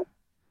 right? So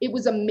it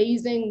was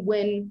amazing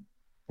when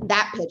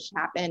that pitch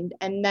happened.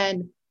 And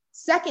then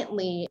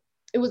secondly,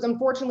 it was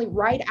unfortunately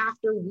right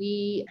after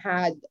we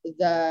had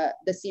the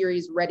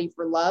series Ready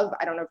for Love.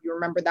 I don't know if you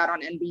remember that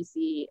on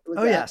NBC. It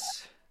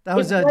was that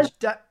was Eva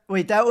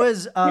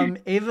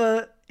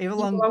Longoria. Eva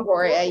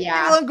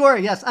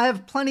Longoria, yes. I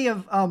have plenty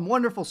of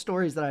wonderful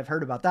stories that I've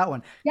heard about that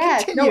one.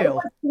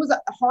 It was a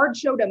hard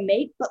show to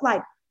make, but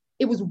like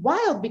it was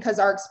wild because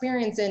our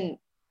experience in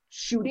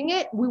shooting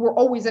it, we were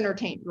always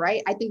entertained,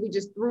 right? I think we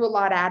just threw a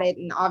lot at it,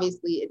 and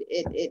obviously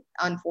it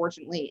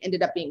unfortunately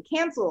ended up being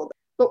canceled.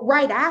 But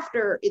right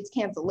after its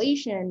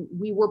cancellation,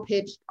 we were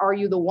pitched Are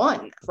You the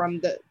One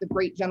from the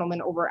great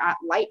gentleman over at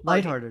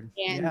Lighthearted.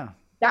 And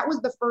that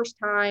was the first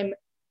time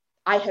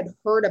I had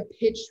heard a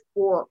pitch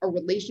for a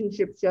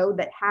relationship show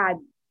that had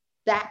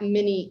that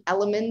many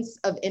elements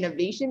of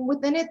innovation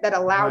within it that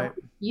allowed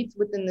the beats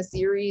within the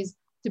series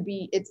to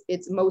be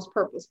its most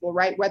purposeful,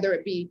 right? Whether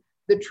it be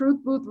the truth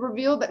booth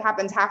reveal that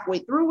happens halfway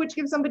through, which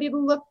gives somebody to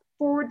look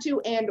forward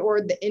to, and or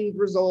the end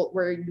result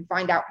where you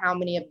find out how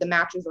many of the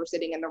matches are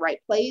sitting in the right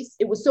place.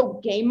 It was so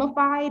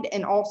gamified,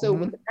 and also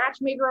with the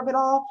matchmaker of it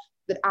all,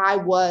 that I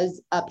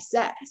was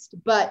obsessed.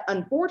 But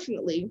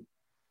unfortunately,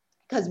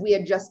 because we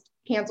had just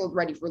canceled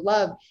Ready for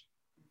Love,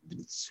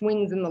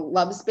 swings in the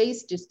love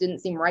space just didn't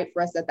seem right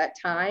for us at that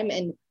time.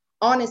 And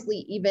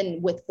honestly,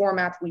 even with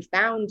formats we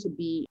found to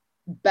be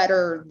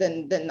better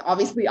than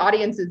obviously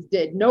audiences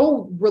did,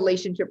 no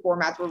relationship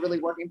formats were really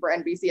working for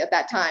NBC at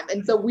that time.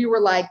 And so we were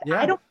like,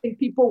 I don't think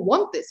people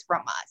want this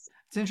from us.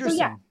 It's interesting.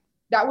 So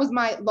that was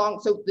my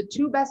so the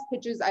 2 best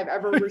pitches I've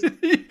ever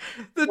received.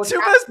 The 2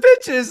 best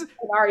pitches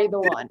Are You the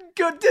One?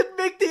 Didn't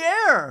make the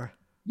air.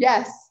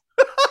 Yes.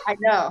 I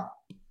know,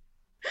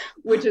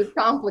 which is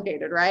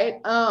complicated,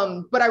 right?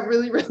 But I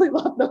really, really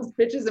loved those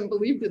pitches and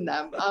believed in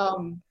them.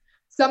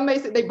 Some may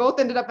say they both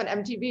ended up on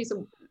MTV,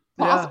 so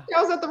possibly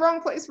I was at the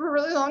wrong place for a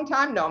really long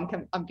time. No,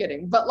 I'm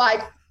kidding. But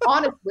like,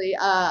 honestly,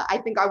 I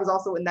think I was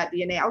also in that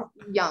DNA. I was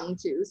young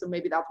too, so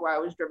maybe that's why I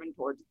was driven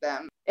towards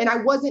them. And I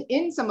wasn't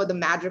in some of the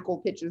magical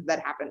pitches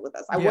that happened with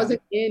us. I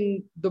wasn't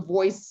in The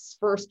Voice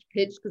first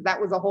pitch because that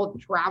was a whole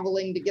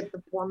traveling to get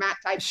the format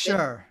type thing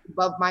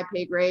above my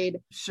pay grade.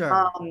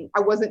 I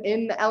wasn't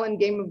in the Ellen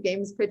Game of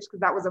Games pitch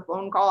because that was a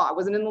phone call. I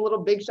wasn't in the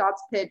Little Big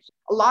Shots pitch.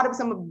 A lot of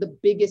some of the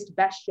biggest,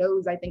 best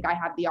shows I think I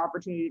had the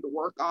opportunity to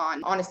work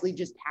on honestly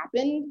just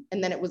happened.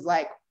 And then it was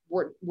like,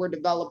 we're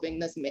developing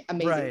this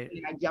amazing thing.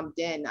 And I jumped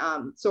in.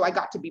 So I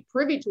got to be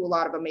privy to a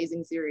lot of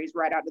amazing series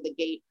right out of the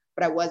gate,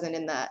 but I wasn't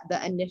in the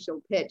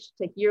initial pitch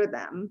to hear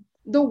them.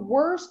 The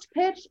worst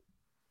pitch,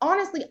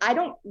 honestly, I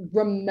don't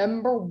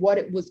remember what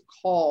it was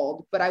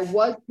called, but I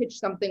was pitched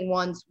something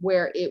once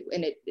where it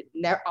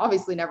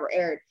obviously never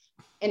aired.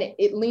 And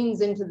it leans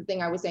into the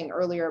thing I was saying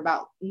earlier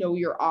about know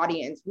your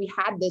audience. We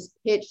had this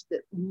pitch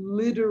that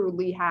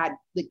literally had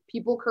like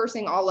people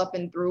cursing all up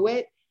and through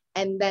it.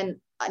 And then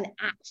an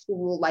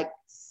actual like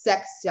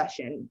sex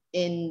session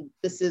in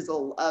the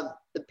sizzle of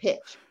the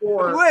pitch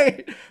or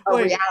a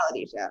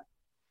reality show.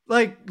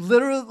 Like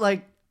literally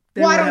like,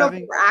 I don't know if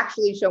they were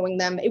actually showing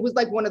them. It was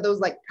like one of those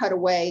like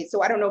cutaway.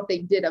 So I don't know if they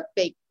did a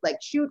fake like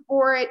shoot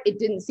for it. It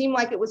didn't seem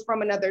like it was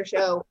from another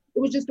show. It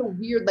was just a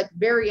weird, like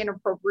very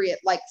inappropriate,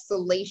 like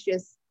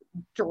salacious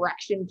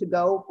direction to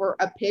go for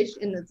a pitch.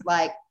 And it's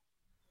like,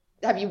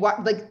 have you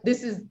watched, like,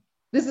 this is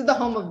the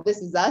home of This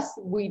Is Us.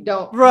 We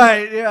don't.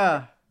 Right.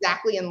 Yeah.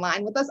 Exactly in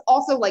line with us.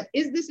 Also, like,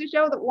 is this a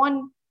show that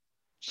one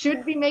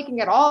should be making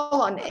at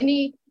all on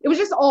any? It was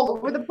just all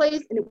over the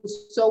place, and it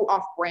was so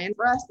off brand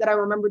for us that I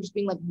remember just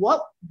being like,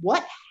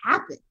 what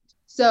happened?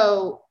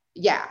 So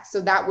yeah,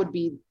 so that would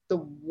be the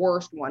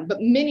worst one. But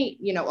many,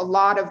 a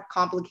lot of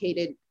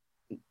complicated,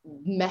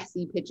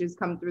 messy pitches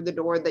come through the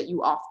door that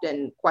you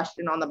often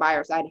question on the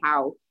buyer side.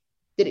 How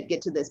did it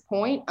get to this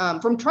point?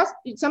 From trust,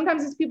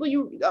 sometimes it's people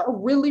you are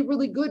really,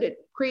 really good at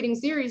creating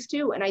series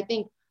too. And I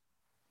think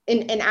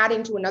and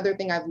adding to another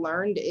thing I've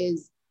learned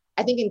is,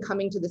 I think in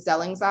coming to the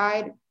selling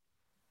side,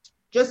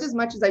 just as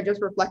much as I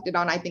just reflected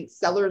on, I think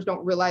sellers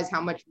don't realize how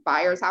much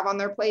buyers have on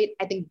their plate.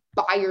 I think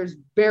buyers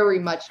very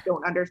much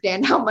don't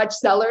understand how much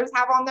sellers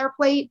have on their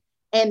plate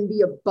and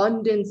the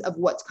abundance of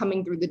what's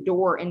coming through the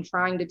door and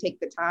trying to take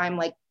the time.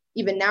 Like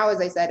even now,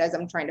 as I said, as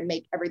I'm trying to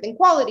make everything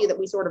quality that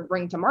we sort of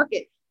bring to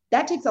market,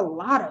 that takes a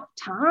lot of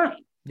time.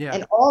 Yeah.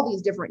 And all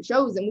these different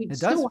shows, and we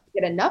still want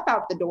to get enough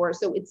out the door.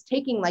 So it's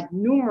taking like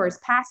numerous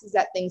passes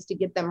at things to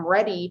get them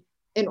ready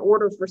in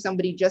order for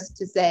somebody just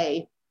to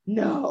say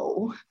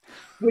no,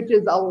 which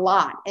is a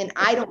lot. And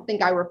I don't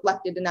think I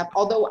reflected enough,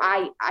 although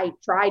I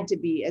tried to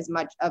be as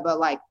much of a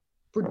like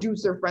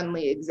producer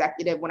friendly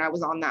executive when I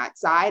was on that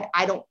side.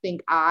 I don't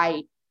think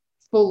I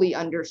fully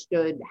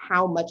understood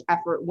how much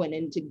effort went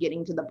into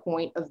getting to the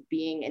point of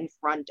being in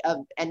front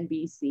of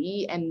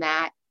NBC, and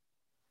that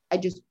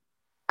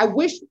I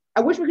wish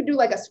we could do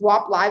like a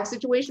swap live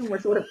situation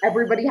where sort of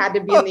everybody had to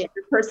be in the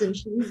other person's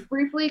shoes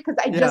briefly. Because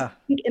I just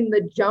think in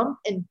the jump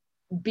and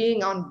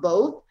being on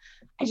both,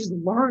 I just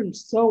learned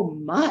so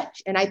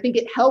much. And I think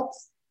it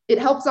helps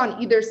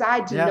on either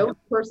side to know the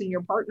person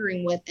you're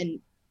partnering with and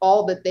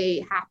all that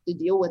they have to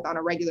deal with on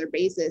a regular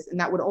basis. And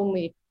that would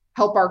only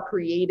help our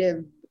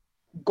creative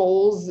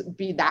goals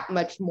be that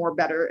much more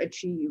better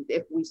achieved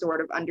if we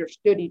sort of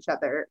understood each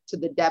other to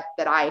the depth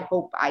that I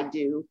hope I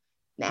do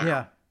now.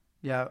 Yeah.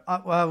 Yeah.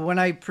 When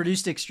I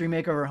produced Extreme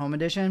Makeover Home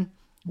Edition,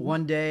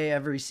 one day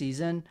every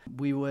season,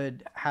 we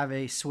would have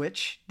a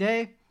switch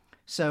day.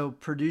 So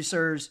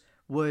producers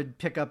would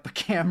pick up a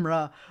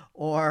camera,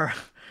 or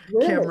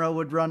camera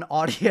would run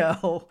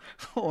audio,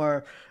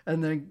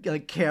 and then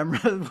like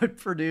camera would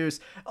produce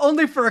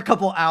only for a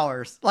couple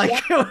hours.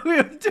 Like we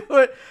would do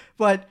it,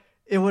 but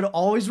it would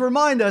always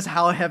remind us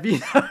how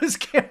heavy those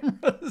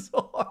cameras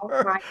are.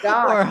 Oh my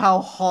God. Or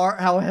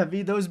how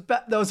heavy those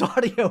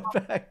audio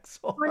bags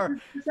are.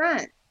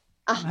 100%.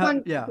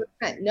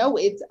 100%. No,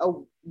 it's a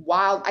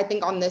wild. I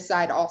think on this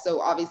side also,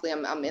 obviously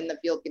I'm in the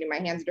field getting my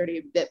hands dirty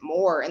a bit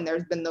more. And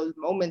there's been those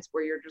moments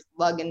where you're just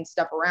lugging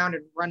stuff around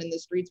and running the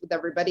streets with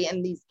everybody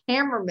and these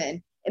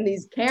cameramen and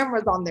these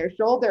cameras on their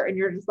shoulder. And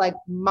you're just like,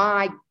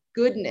 my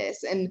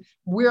goodness. And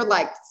we're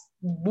like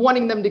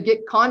wanting them to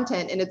get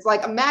content. And it's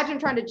like, imagine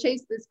trying to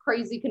chase this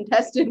crazy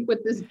contestant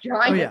with this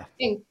giant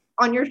thing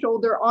on your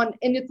shoulder and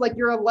it's like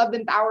your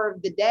 11th hour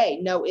of the day.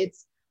 No,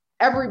 it's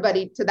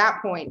everybody to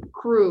that point,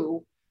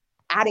 crew,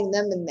 adding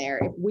them in there.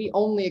 If we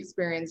only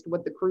experienced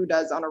what the crew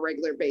does on a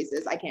regular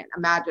basis, I can't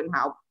imagine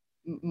how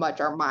much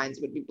our minds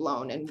would be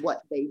blown and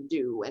what they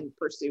do and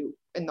pursue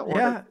in the order.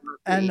 Yeah.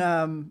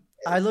 And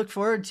I look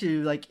forward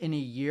to like in a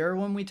year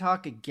when we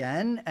talk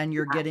again and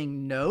you're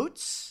getting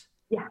notes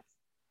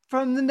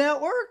from the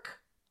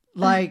network,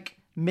 like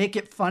make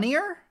it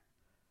funnier.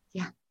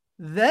 Yeah.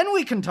 Then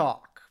we can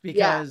talk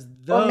because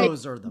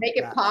those are the make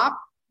best. It pop.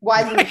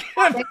 Why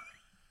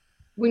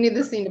We need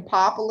this scene to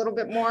pop a little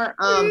bit more.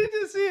 We need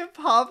to see it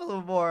pop a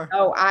little more.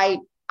 Oh,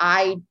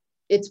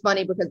 it's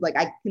funny because like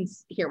I can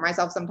hear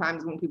myself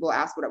sometimes when people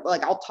ask what,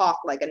 like I'll talk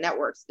like a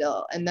network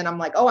still, and then I'm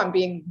like, oh, I'm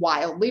being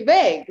wildly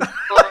vague.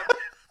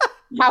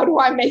 How do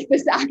I make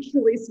this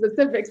actually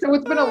specific? So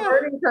it's been a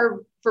learning curve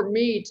for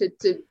me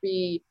to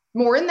be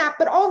more in that,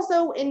 but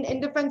also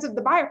in defense of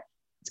the buyer.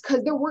 It's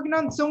because they're working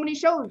on so many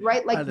shows,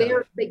 right? Like they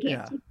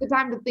can't take the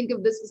time to think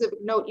of this specific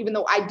note, even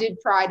though I did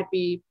try to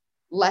be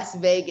less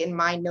vague in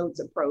my notes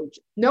approach.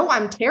 No,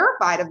 I'm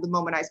terrified of the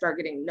moment I start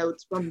getting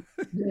notes from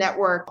the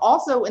network.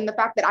 Also in the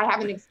fact that I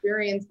haven't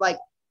experienced like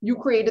you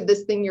created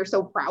this thing you're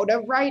so proud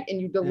of, right?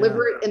 And you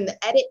deliver it in the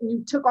edit and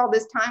you took all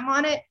this time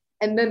on it.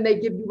 And then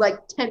they give you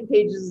like 10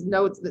 pages of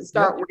notes that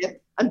start with,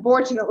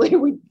 unfortunately,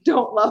 we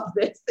don't love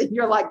this. And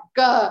you're like,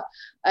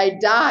 I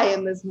die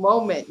in this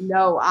moment.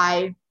 No,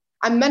 I'm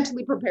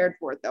mentally prepared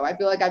for it though. I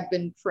feel like I've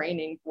been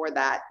training for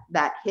that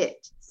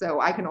hit. So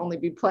I can only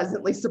be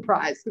pleasantly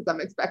surprised because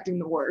I'm expecting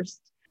the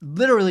worst.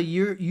 Literally,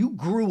 you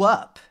grew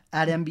up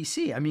at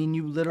NBC. I mean,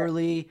 you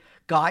literally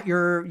got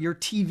your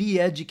TV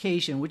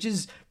education, which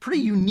is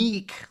pretty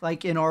unique,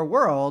 like in our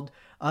world,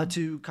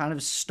 to kind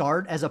of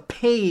start as a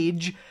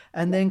page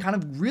and then kind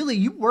of really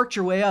you worked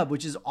your way up,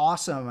 which is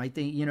awesome. I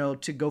think,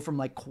 to go from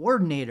like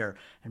coordinator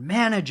and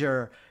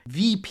manager,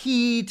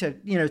 VP to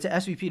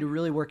SVP to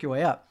really work your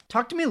way up.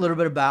 Talk to me a little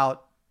bit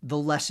about the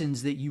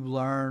lessons that you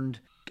learned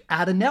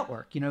at a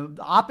network, the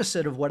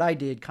opposite of what I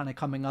did kind of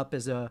coming up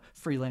as a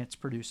freelance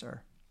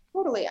producer.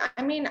 Totally.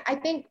 I mean, I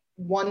think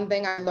one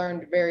thing I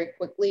learned very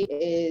quickly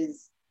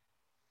is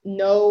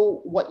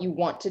know what you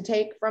want to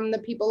take from the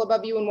people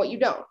above you and what you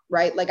don't,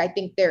 right? Like, I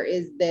think there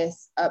is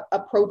this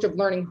approach of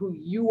learning who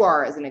you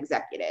are as an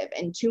executive.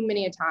 And too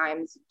many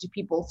times do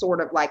people sort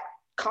of like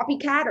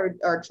copycat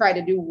or try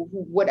to do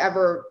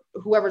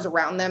whoever's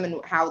around them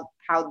and how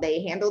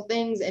they handle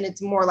things. And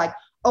it's more like,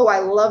 oh, I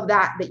love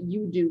that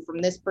you do from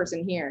this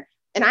person here.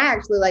 And I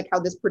actually like how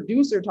this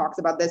producer talks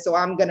about this. So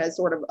I'm going to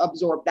sort of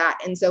absorb that.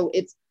 And so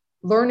it's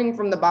learning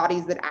from the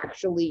bodies that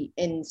actually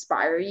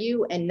inspire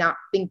you and not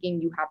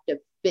thinking you have to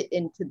fit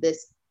into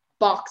this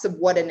box of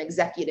what an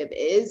executive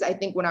is. I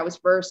think when I was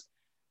first,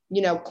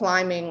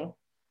 climbing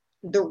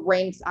the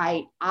ranks,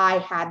 I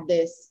had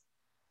this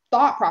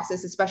thought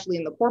process, especially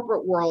in the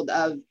corporate world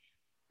of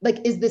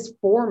like, is this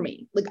for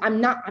me? Like, I'm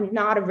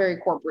not a very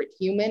corporate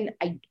human.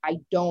 I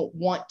don't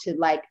want to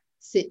like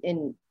sit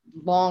in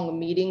long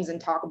meetings and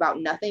talk about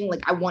nothing.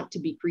 Like, I want to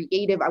be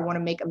creative. I want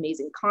to make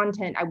amazing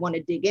content. I want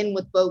to dig in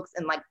with folks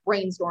and like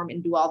brainstorm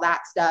and do all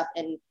that stuff.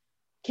 And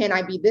can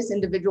I be this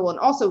individual and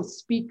also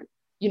speak,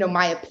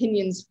 my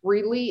opinions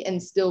freely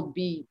and still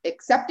be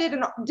accepted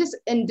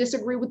and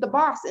disagree with the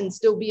boss and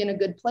still be in a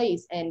good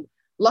place. And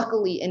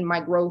luckily in my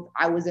growth,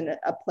 I was in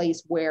a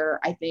place where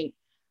I think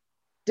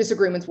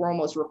disagreements were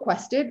almost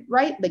requested,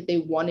 right? Like they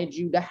wanted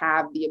you to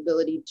have the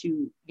ability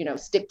to,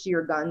 stick to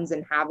your guns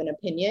and have an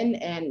opinion.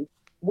 And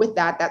with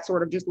that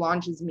sort of just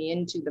launches me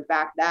into the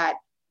fact that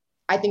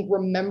I think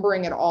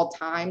remembering at all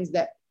times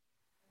that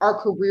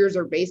our careers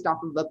are based off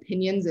of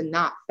opinions and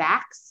not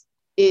facts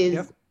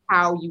is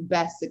how you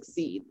best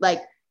succeed.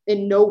 Like,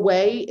 in no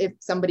way, if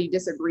somebody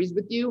disagrees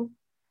with you,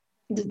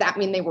 does that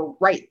mean they were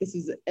right? This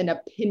is an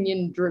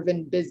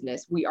opinion-driven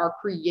business. We are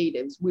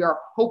creatives. We are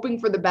hoping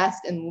for the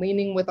best and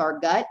leaning with our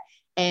gut.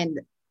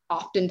 And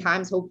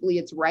oftentimes, hopefully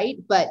it's right.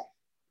 But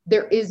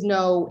there is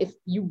no, if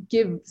you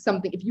think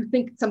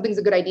something's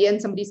a good idea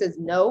and somebody says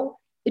no,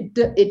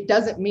 it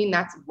doesn't mean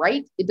that's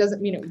right. It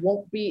doesn't mean it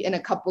won't be in a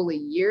couple of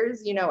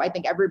years. I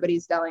think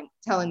everybody's telling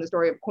the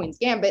story of Queen's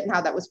Gambit and how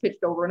that was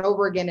pitched over and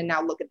over again. And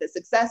now look at the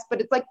success, but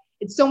it's like,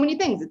 it's so many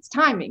things. It's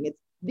timing. It's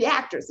the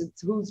actress.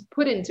 It's who's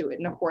put into it.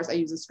 And of course I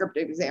use a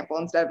scripted example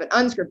instead of an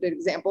unscripted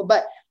example,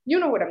 but you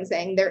know what I'm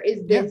saying? There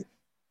is this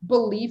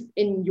belief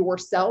in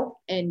yourself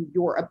and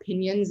your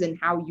opinions and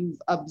how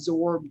you've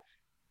absorbed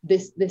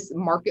this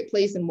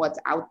marketplace and what's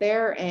out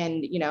there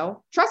and,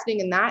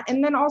 trusting in that.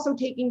 And then also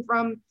taking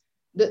from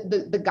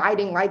the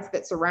guiding lights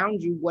that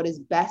surround you, what is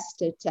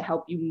best to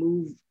help you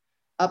move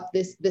up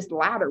this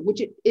ladder,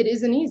 which it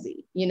isn't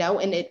easy,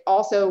 and it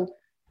also,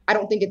 I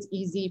don't think it's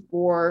easy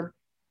for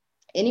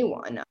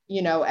anyone.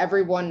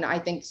 Everyone I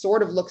think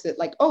sort of looks at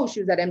like, oh, she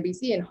was at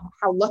NBC and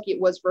how lucky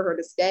it was for her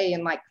to stay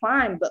and like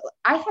climb. But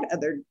I had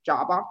other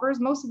job offers.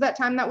 Most of that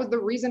time, that was the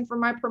reason for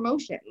my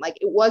promotion. Like,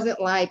 it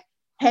wasn't like,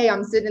 hey,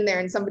 I'm sitting there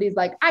and somebody's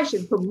like, I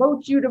should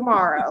promote you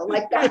tomorrow.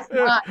 Like, that's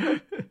not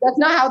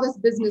how this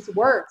business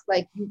works.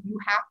 Like, you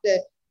have to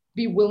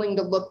be willing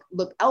to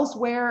look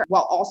elsewhere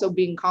while also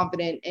being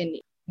confident in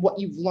what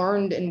you've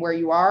learned and where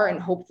you are, and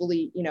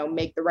hopefully,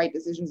 make the right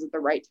decisions at the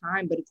right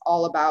time. But it's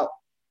all about,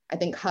 I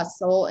think,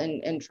 hustle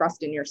and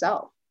trust in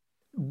yourself.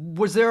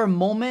 Was there a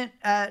moment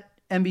at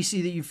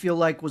NBC that you feel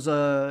like was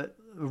a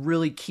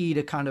really key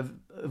to kind of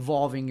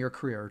evolving your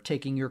career,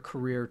 taking your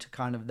career to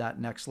kind of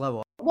that next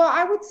level? Well,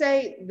 I would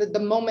say that the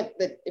moment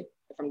that, if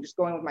I'm just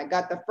going with my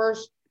gut, the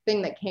first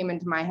thing that came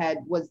into my head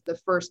was the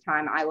first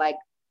time I like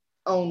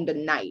owned a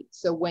night.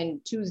 So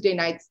when Tuesday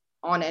nights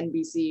on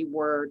NBC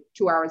were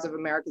 2 hours of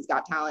America's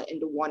Got Talent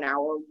into 1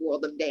 hour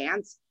World of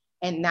Dance,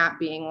 and that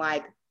being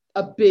like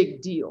a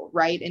big deal,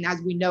 right? And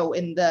as we know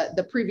in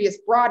the previous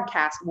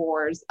broadcast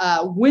wars,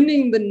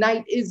 winning the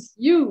night is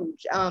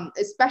huge,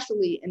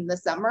 especially in the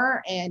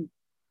summer. And,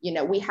 you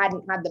know, we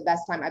hadn't had the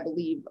best time, I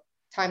believe,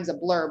 time's a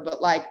blur,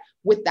 but like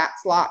with that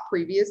slot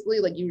previously,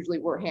 like usually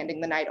we're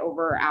handing the night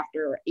over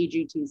after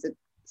AGT's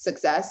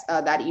success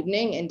that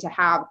evening, and to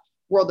have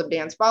World of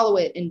Dance follow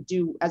it and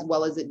do as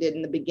well as it did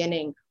in the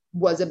beginning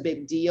was a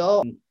big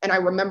deal. And I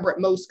remember it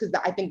most because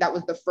I think that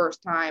was the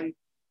first time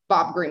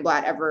Bob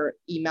Greenblatt ever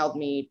emailed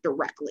me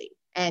directly.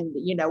 And,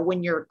 you know,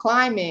 when you're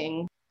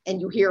climbing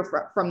and you hear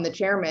from the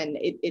chairman,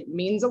 it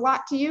means a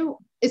lot to you,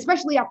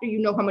 especially after you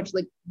know how much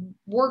like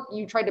work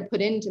you tried to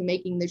put into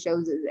making the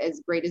shows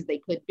as great as they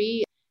could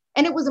be.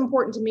 And it was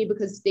important to me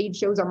because stage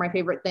shows are my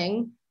favorite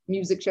thing,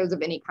 music shows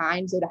of any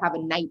kind. So to have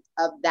a night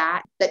of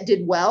that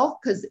did well,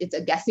 because it's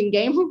a guessing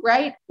game,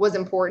 right, was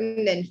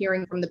important. And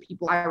hearing from the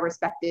people I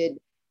respected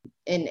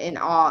in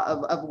awe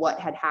of what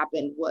had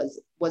happened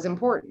was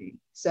important.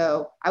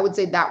 So I would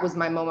say that was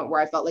my moment where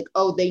I felt like,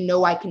 oh, they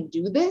know I can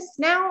do this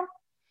now,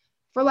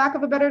 for lack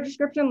of a better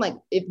description. Like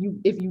if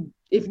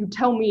you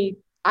tell me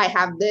I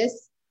have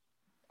this,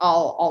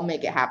 I'll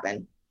make it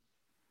happen.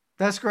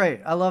 That's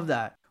great. I love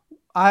that.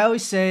 I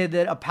always say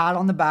that a pat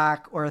on the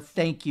back or a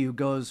thank you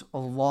goes a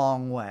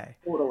long way.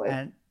 Totally.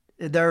 And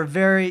they're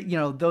very, you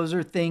know, those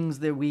are things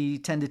that we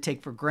tend to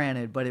take for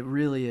granted, but it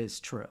really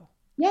is true.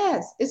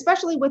 Yes,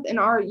 especially within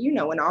our, you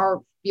know, in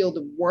our field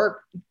of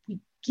work, we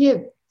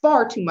give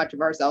far too much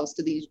of ourselves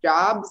to these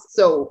jobs.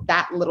 So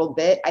that little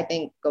bit, I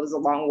think, goes a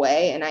long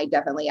way. And I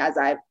definitely, as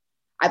I've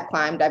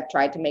climbed, I've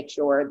tried to make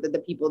sure that the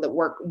people that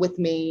work with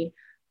me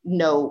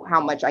know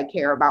how much I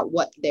care about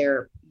what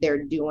they're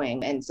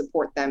doing and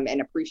support them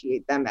and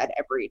appreciate them at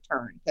every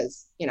turn.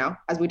 Because, you know,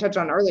 as we touched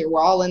on earlier,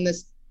 we're all in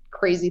this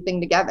crazy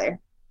thing together.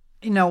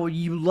 You know,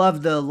 you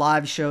love the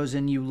live shows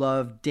and you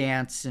love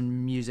dance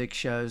and music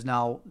shows.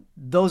 Now,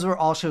 those are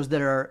all shows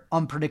that are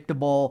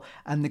unpredictable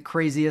and the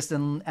craziest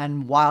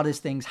and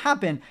wildest things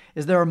happen.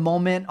 Is there a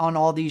moment on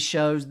all these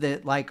shows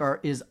that like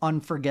is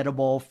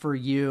unforgettable for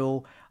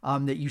you,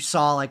 that you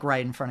saw like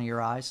right in front of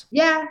your eyes?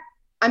 Yeah.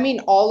 I mean,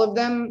 all of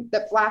them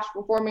that flashed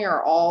before me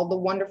are all the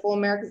wonderful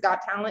America's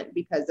Got Talent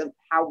because of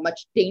how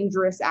much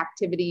dangerous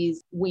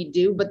activities we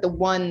do. But the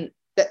one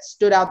that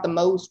stood out the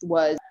most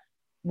was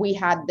we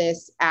had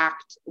this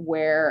act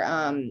where,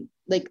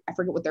 like, I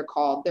forget what they're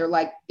called. They're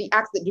like the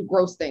acts that do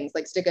gross things,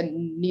 like stick a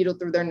needle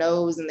through their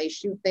nose and they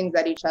shoot things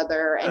at each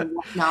other and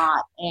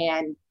whatnot.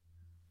 And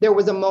there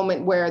was a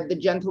moment where the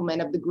gentleman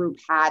of the group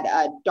had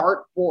a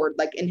dartboard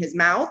like in his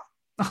mouth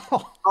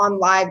on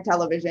live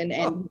television,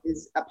 and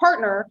his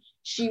partner,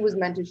 she was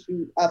meant to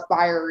shoot a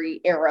fiery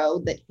arrow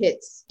that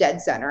hits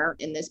dead center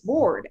in this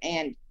board.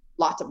 And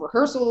lots of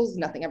rehearsals,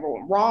 nothing ever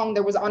went wrong.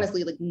 There was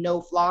honestly like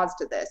no flaws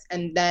to this.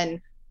 And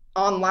then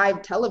on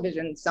live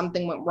television,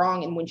 something went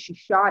wrong. And when she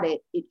shot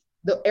it,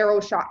 the arrow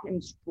shot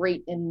him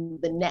straight in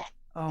the neck.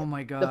 Oh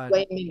my God. The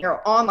flaming arrow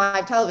on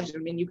live television. I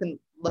mean, you can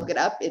look it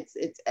up. It's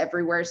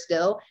everywhere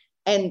still.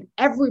 And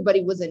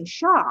everybody was in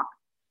shock.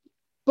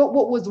 But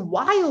what was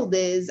wild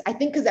is, I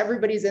think because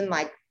everybody's in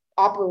like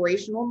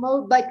operational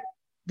mode, like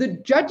the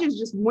judges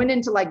just went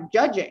into like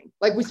judging.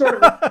 Like we sort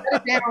of shut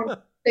it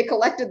down. They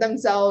collected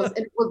themselves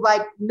and it was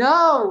like,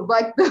 no,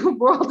 like the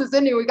world is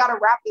ending. We got to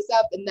wrap this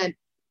up. And then,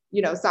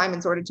 you know,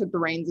 Simon sort of took the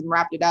reins and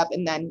wrapped it up.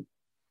 And then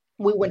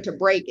we went to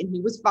break and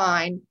he was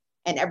fine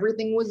and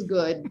everything was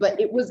good. But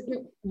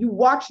you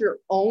watch your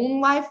own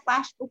life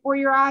flash before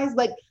your eyes.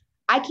 Like,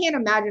 I can't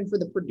imagine for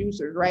the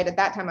producers, right? At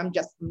that time, I'm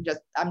just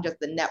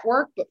the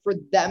network, but for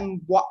them,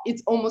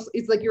 it's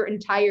like your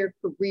entire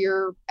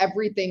career,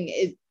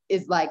 everything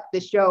is like the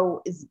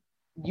show is,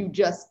 you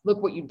just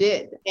look what you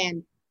did.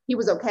 And he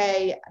was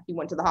okay. He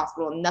went to the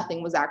hospital and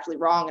nothing was actually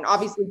wrong. And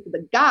obviously for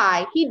the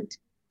guy,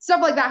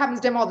 stuff like that happens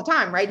to him all the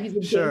time, right?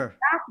 He's sure.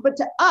 But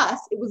to us,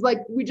 it was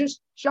like, we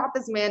just shot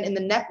this man in the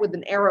neck with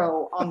an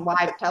arrow on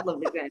live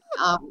television.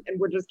 And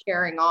we're just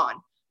carrying on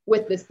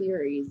with the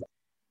series.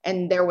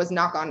 And there was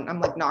I'm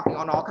like knocking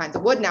on all kinds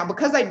of wood now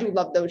because I do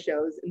love those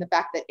shows, and the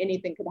fact that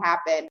anything could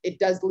happen, it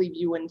does leave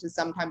you into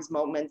sometimes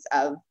moments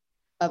of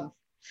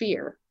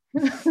fear.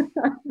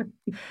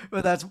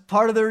 But that's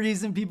part of the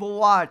reason people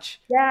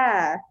watch.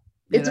 Yeah.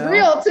 It's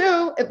real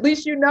too. At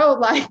least you know,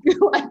 like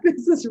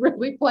this is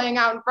really playing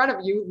out in front of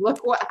you. Look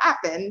what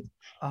happened.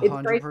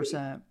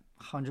 100%.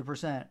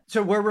 100%.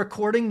 So we're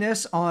recording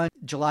this on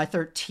July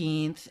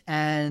 13th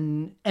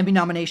and Emmy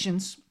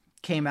nominations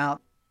came out.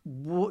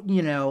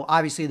 You know,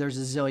 obviously there's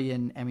a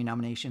zillion Emmy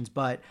nominations,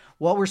 but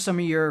what were some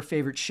of your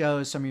favorite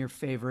shows, some of your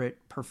favorite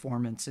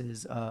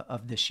performances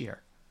of this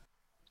year?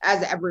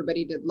 As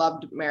everybody did,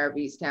 loved Mare of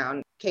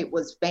Easttown. Kate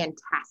was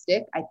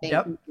fantastic. I think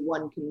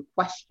one can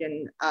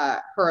question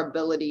her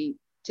ability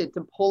to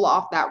pull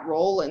off that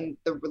role and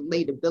the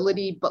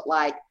relatability, but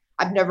like,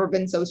 I've never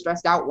been so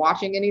stressed out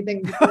watching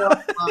anything before.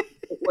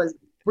 It was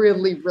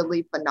really,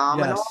 really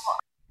phenomenal. Yes.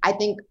 I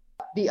think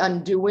The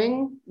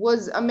Undoing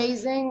was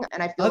amazing.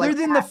 And I feel other like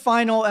than the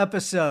final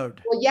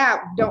episode. well, yeah,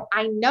 don't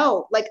I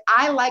know. Like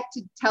I like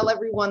to tell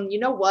everyone, you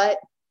know what?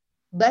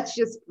 Let's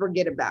just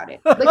forget about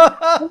it.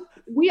 Like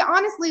we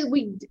honestly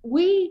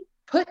we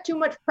put too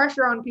much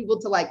pressure on people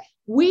to like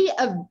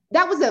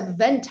that was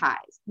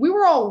eventized. We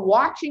were all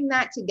watching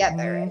that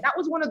together. And that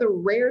was one of the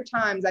rare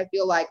times I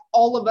feel like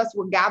all of us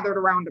were gathered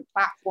around a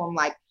platform,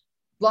 like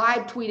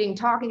live tweeting,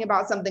 talking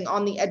about something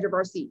on the edge of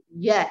our seat.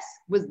 Yes.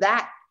 Was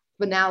that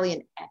finale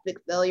an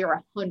epic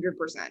failure? 100%.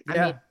 Yeah.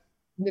 I mean,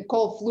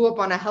 Nicole flew up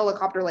on a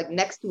helicopter like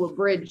next to a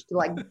bridge to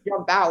like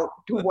jump out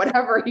to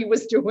whatever he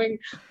was doing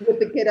with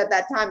the kid at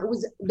that time.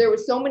 There were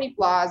so many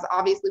flaws.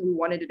 Obviously, we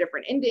wanted a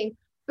different ending,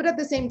 but at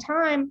the same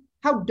time,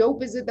 how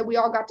dope is it that we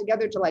all got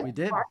together to like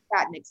watch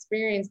that and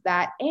experience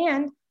that?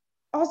 And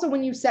also,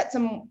 when you set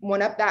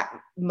someone up that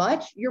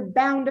much, you're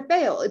bound to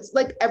fail. It's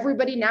like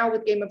everybody now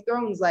with Game of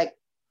Thrones, like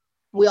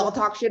we all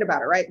talk shit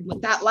about it, right?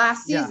 With that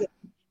last season.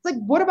 It's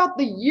like, what about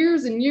the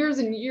years and years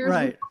and years,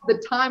 right.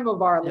 the time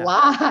of our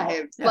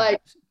lives? Yeah.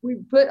 Like we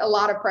put a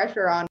lot of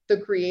pressure on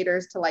the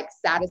creators to like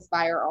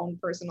satisfy our own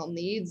personal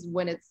needs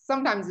when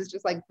sometimes it's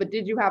just like, but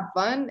did you have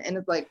fun? And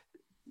it's like,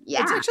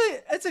 yeah.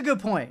 It's a good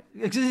point.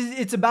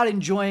 It's about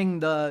enjoying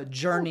the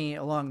journey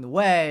along the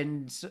way.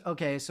 And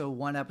okay, so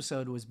one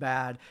episode was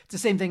bad. It's the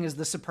same thing as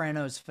the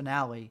Sopranos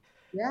finale.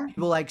 Yeah.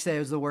 People like say it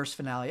was the worst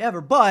finale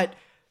ever, but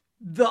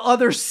the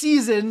other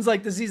seasons,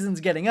 like the seasons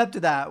getting up to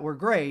that, were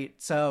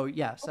great. So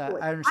yes, I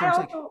understand. I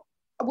also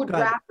would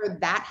rather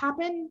that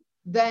happen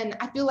than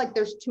I feel like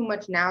there's too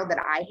much now that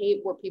I hate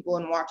where people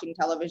in watching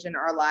television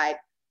are like,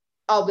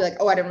 I'll be like,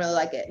 oh, I didn't really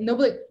like it. And they'll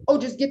be like, oh,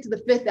 just get to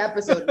the 5th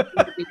episode.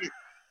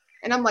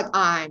 And I'm like,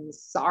 I'm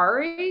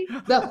sorry.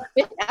 The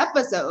 5th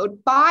episode,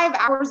 5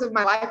 hours of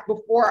my life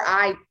before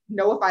I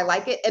know if I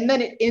like it. And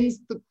then it ends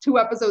 2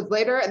 episodes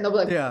later and they'll be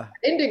like, the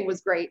ending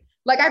was great.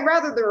 Like, I'd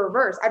rather the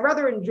reverse. I'd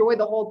rather enjoy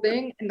the whole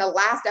thing. And the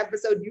last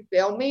episode, you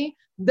fail me.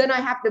 Then I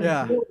have to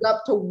build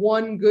up to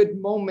one good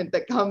moment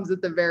that comes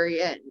at the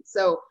very end.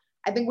 So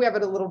I think we have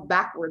it a little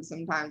backwards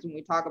sometimes when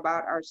we talk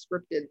about our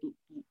scripted show.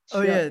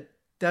 Oh, yeah.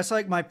 That's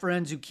like my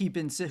friends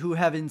who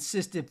have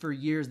insisted for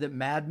years that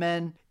Mad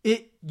Men,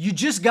 you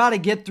just got to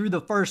get through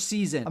the first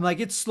season. I'm like,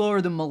 it's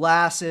slower than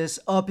molasses,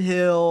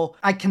 uphill.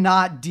 I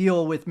cannot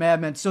deal with Mad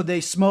Men. So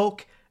they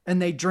smoke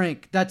and they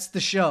drink. That's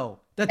the show.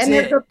 That's and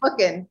they're good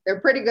looking. They're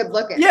pretty good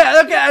looking.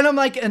 Yeah, okay. And I'm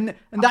like, and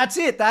that's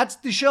it. That's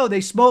the show.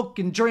 They smoke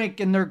and drink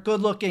and they're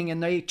good looking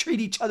and they treat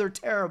each other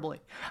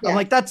terribly. Yeah. I'm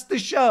like, that's the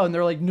show. And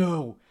they're like,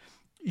 no,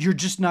 you're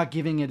just not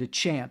giving it a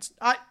chance.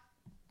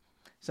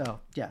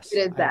 So yes. It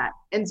is that.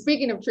 And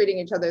speaking of treating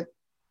each other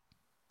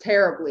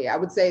terribly, I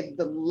would say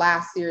the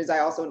last series I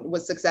also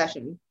was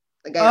Succession.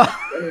 Like I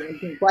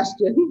can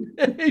question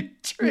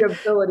the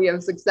ability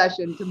of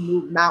Succession to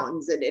move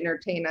mountains and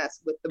entertain us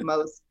with the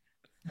most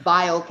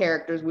vile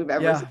characters we've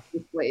ever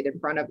displayed in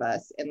front of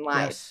us in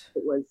life. Yes.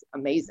 It was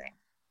amazing.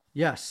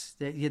 Yes,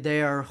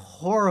 they are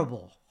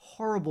horrible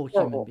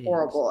human beings.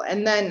 Horrible.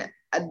 And then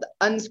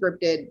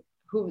unscripted,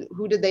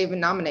 who did they even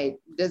nominate?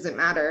 Doesn't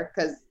matter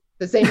because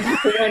the same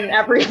people win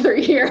every other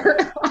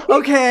year.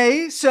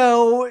 Okay,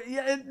 so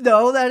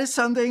no, that is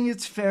something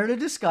it's fair to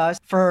discuss.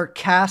 For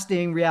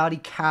casting, reality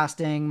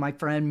casting, my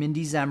friend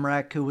Mindy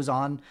Zemrek, who was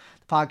on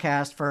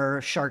podcast for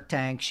Shark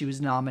Tank, she was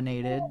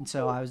nominated, and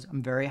so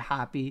I'm very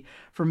happy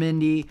for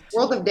Mindy.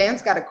 World of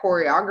Dance got a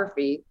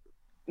choreography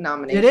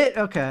nomination. Did it?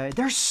 Okay.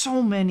 There's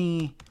so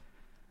many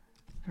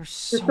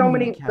lanes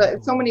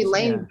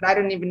that I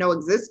didn't even know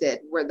existed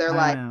where they're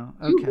like,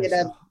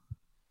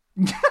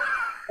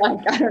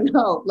 like I don't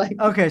know, like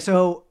okay,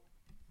 so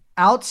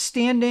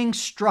outstanding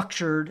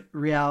structured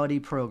reality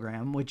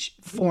program, which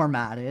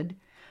formatted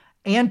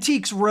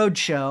Antiques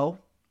Roadshow,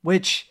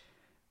 which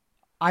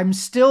I've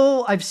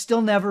still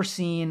never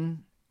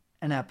seen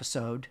an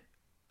episode.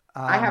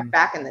 I have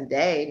back in the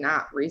day,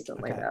 not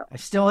recently though. I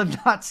still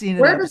have not seen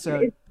an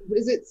episode.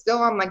 Is it still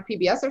on like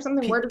PBS or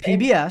something? Where does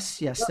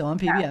PBS? Yes, still on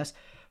PBS.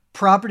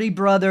 Property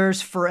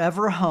Brothers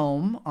Forever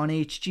Home on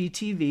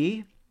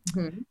HGTV.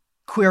 Mm-hmm.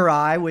 Queer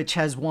Eye, which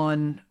has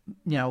won,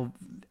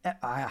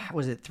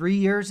 was it 3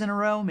 years in a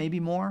row, maybe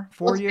more,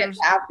 4 years?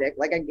 Fantastic.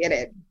 Like I get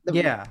it.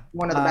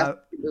 One of the best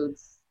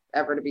reboots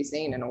ever to be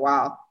seen in a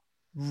while.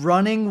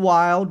 Running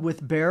Wild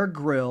with Bear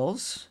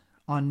Grylls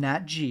on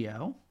Nat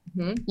Geo.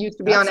 Mm-hmm. Used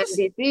to be on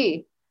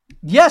NBC.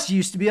 Yes,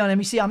 used to be on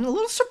NBC. I'm a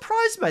little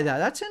surprised by that.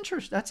 That's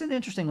interesting. That's an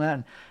interesting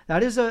one.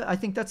 That is I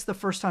think that's the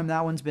first time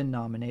that one's been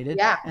nominated.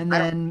 Yeah. And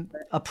then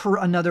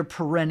another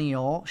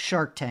perennial,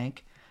 Shark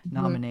Tank,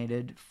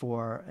 nominated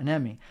for an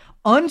Emmy.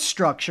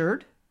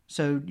 Unstructured,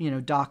 so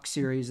doc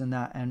series and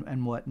that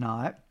and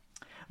whatnot.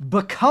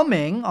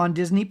 Becoming on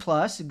Disney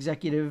Plus,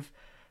 executive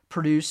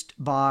produced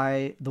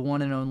by the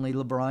one and only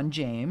LeBron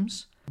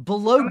James.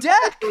 Below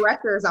Deck. The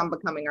directors on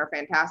Becoming are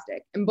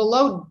fantastic. And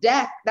Below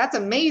Deck, that's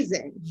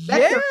amazing.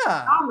 That's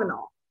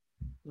phenomenal.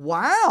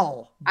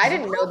 Wow. I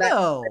didn't know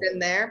that in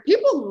there.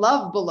 People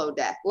love Below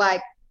Deck.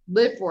 Like,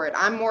 live for it.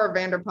 I'm more a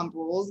Vanderpump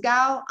Rules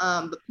gal,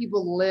 but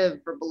people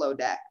live for Below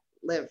Deck.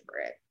 Live for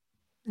it.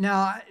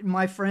 Now,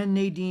 my friend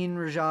Nadine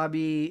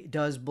Rajabi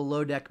does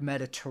Below Deck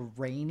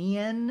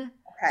Mediterranean,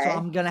 so Okay.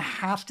 I'm gonna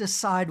have to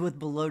side with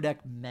Below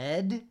Deck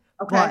Med.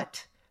 Okay.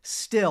 But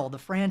still, the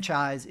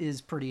franchise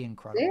is pretty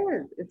incredible. It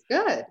is. It's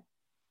good.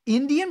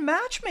 Indian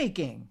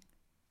Matchmaking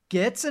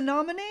gets a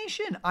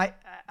nomination. I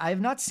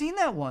have not seen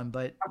that one,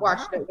 but I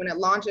watched it when it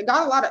launched. It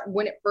got a lot of,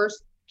 when it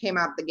first came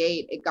out the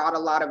gate, it got a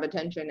lot of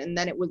attention. And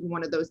then it was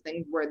one of those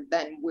things where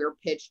then we're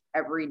pitched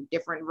every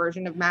different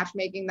version of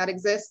matchmaking that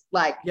exists,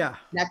 like yeah,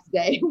 next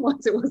day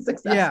once it was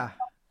successful. yeah.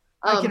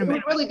 I can It was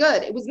imagine. really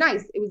good. It was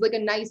nice. It was like a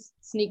nice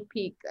sneak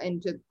peek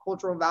into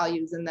cultural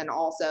values, and then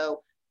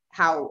also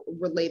how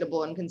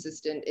relatable and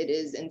consistent it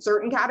is in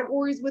certain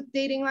categories with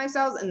dating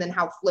lifestyles, and then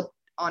how flipped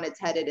on its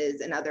head it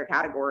is in other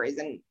categories,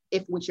 and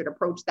if we should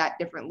approach that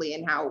differently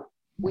in how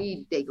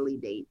we daily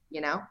date,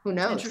 who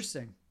knows?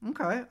 Interesting.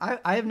 Okay.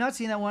 I have not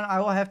seen that one. I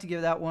will have to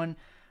give that one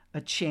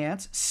a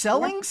chance.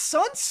 Selling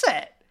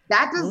Sunset.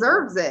 That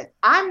deserves it.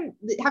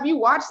 Have you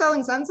watched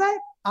Selling Sunset?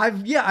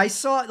 I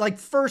saw like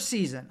first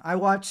season. I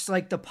watched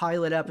like the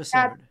pilot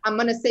episode. I'm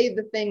gonna say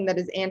the thing that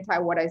is anti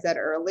what I said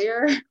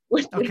earlier,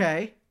 which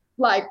Okay. is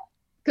like,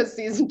 because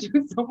season 2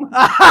 is so much.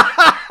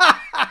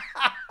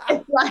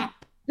 It's like,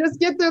 just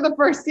get through the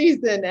first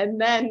season and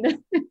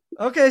then.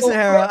 Okay,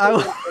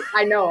 Sahara.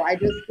 I know. I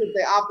just did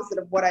the opposite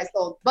of what I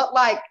sold, but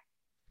like,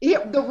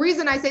 the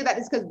reason I say that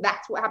is because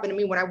that's what happened to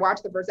me when I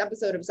watched the first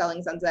episode of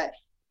Selling Sunset.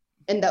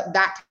 And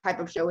that type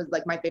of show is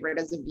like my favorite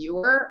as a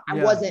viewer. I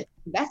wasn't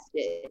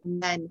invested.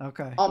 And then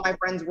all my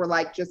friends were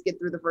like, just get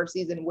through the first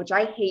season, which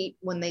I hate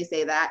when they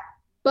say that.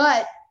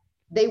 But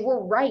they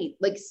were right.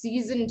 Like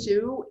season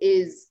 2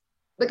 is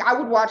like, I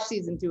would watch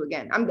season 2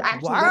 again. I'm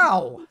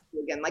actually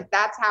again. Like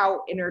that's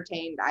how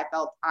entertained I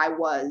felt I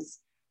was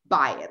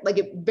by it. Like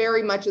it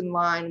very much in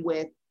line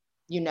with,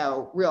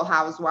 Real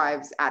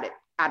Housewives at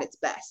its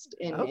best.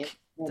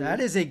 That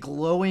is a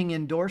glowing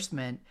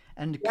endorsement.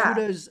 And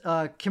kudos,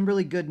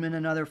 Kimberly Goodman,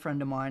 another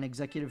friend of mine,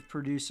 executive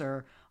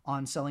producer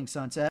on Selling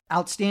Sunset.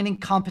 Outstanding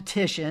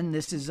competition.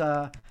 This is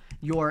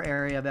your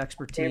area of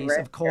expertise.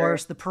 Of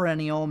course, the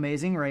perennial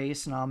Amazing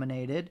Race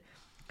nominated.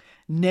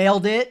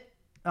 Nailed It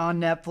on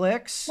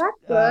Netflix.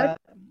 That's good.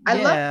 I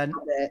loved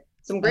it.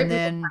 Some great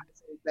people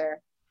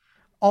there.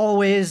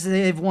 Always,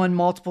 they've won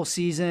multiple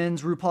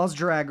seasons. RuPaul's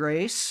Drag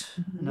Race,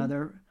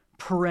 another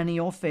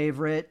perennial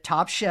favorite.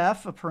 Top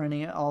Chef, a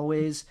perennial,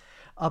 always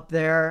up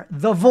there.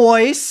 The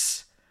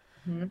Voice,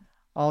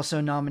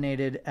 also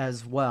nominated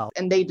as well.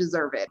 And they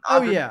deserve it.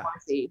 Audrey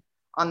Morrissey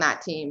on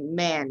that team,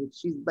 man,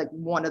 she's like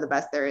one of the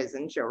best there is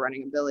in show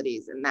running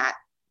abilities. And that,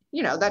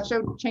 that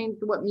show changed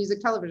what music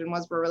television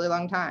was for a really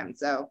long time.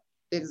 So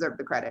they deserve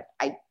the credit.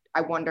 I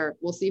wonder,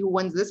 we'll see who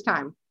wins this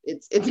time.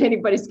 It's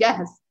anybody's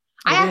guess.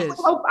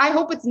 I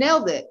hope it's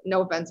Nailed It.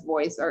 No offense,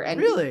 Voice or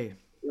any. Really?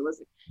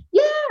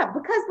 Yeah,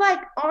 because like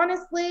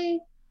honestly,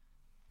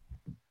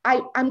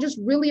 I'm just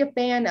really a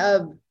fan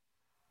of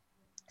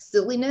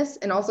silliness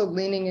and also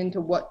leaning into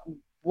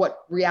what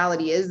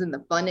reality is and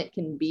the fun it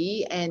can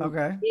be. And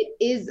it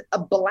is a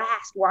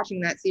blast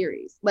watching that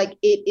series. Like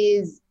it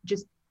is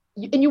just,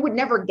 and you would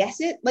never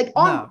guess it. Like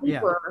on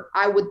paper,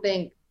 I would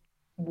think,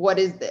 what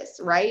is this,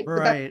 right?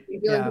 Right.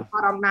 But that's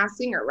on Masked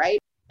Singer, right?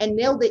 And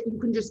Nailed It, you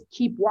can just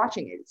keep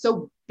watching it. It's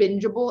so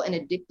bingeable and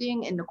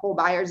addicting. And Nicole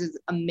Byers is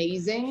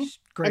amazing.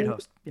 Great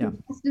host. Yeah.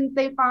 The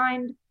they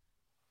find,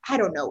 I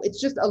don't know.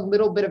 It's just a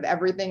little bit of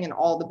everything in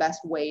all the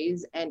best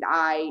ways. And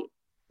I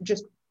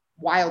just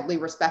wildly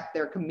respect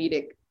their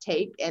comedic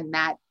take, and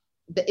that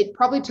it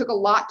probably took a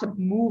lot to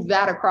move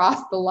that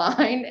across the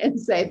line and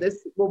say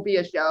this will be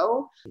a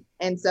show.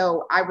 And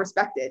so I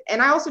respect it.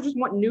 And I also just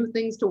want new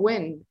things to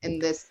win in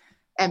this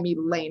Emmy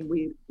lane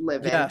we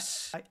live in.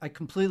 Yes, I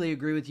completely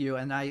agree with you.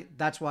 And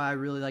that's why I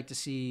really like to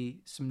see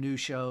some new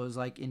shows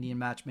like Indian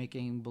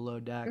Matchmaking, Below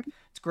Deck.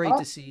 It's great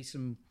to see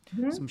some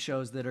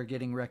shows that are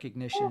getting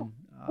recognition.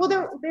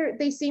 Well,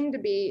 they seem to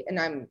be, and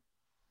I'm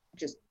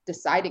just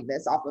deciding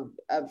this off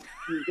of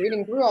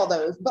reading through all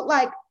those, but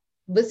like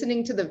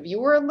listening to the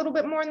viewer a little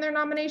bit more in their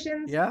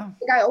nominations. Yeah.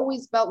 Like I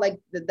always felt like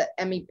the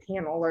Emmy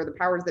panel or the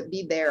powers that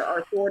be there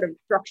are sort of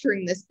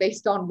structuring this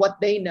based on what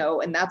they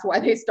know. And that's why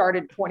they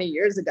started 20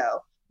 years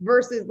ago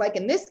versus like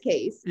in this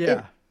case,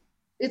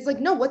 it's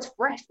like, no, what's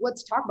fresh?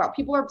 Let's talk about.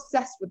 People are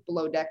obsessed with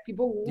Below Deck.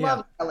 People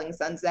love Selling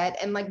Sunset,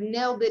 and like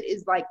Nailed It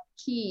is like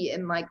key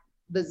in like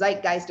the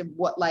zeitgeist of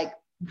what like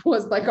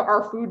was like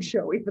our food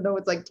show, even though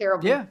it's like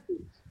terrible. Yeah.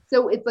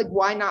 So it's like,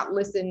 why not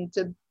listen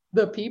to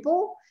the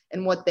people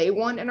and what they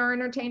want and are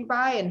entertained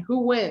by, and who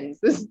wins?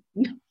 This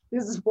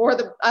is for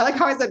the. I like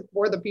how I said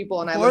for the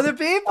people, and for the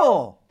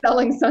people.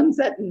 Selling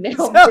Sunset and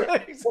Nailed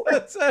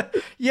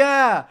It.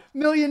 Yeah, $1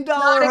 million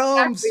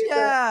homes.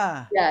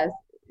 Yes.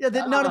 Yeah,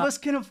 that none of us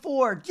can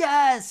afford.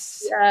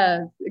 Yes.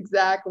 Yes,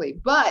 exactly.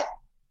 But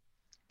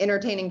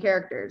entertaining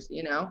characters,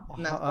 and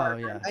that's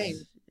part of the thing.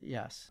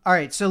 Yes. All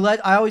right. So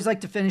I always like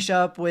to finish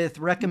up with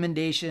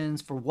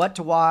recommendations for what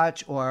to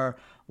watch or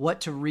what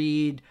to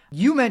read.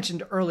 You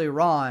mentioned earlier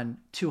on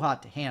Too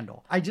Hot to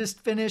Handle. I just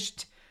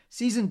finished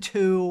season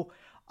 2.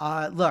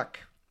 Look,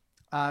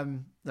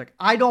 Like,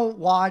 I don't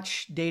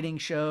watch dating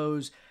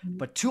shows,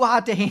 but Too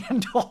Hot to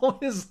Handle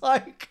is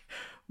like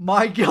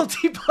my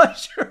guilty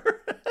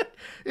pleasure.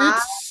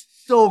 It's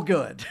so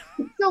good.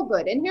 It's so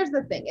good. And here's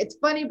the thing. It's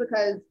funny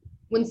because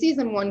when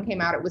season 1 came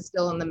out, it was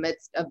still in the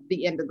midst of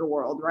the end of the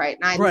world, right?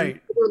 And I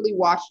literally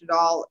watched it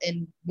all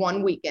in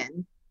one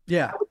weekend.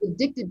 Yeah. I was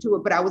addicted to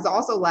it, but I was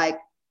also like,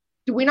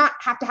 do we not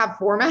have to have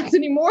formats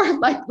anymore?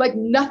 Like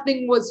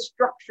nothing was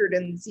structured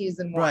in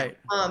season 1. Right.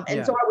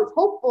 And so I was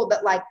hopeful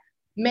that like,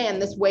 man,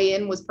 this way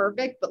in was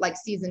perfect, but like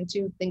season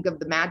 2, think of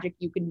the magic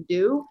you can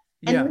do.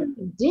 And then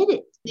they did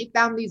it. They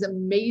found these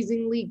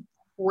amazingly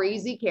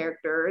crazy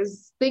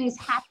characters. Things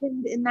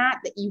happened in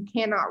that you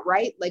cannot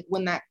write. Like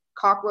when that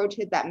cockroach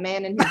hit that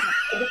man in his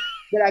head,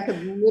 that I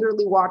could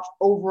literally watch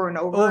over and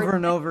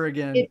over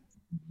again. It's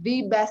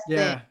the best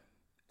thing.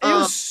 It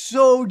was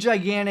so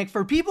gigantic.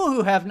 For people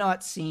who have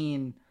not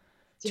seen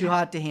Too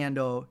Hot to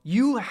Handle,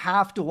 you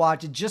have to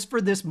watch it just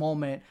for this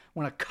moment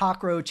when a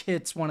cockroach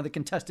hits one of the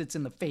contestants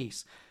in the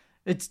face.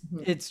 It's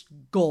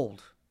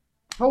gold.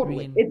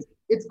 Totally. I mean,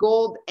 it's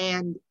gold,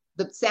 and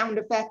the sound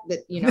effect that,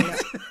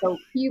 so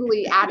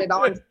Keely added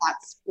on to that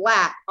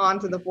splat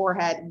onto the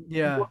forehead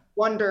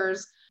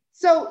wonders.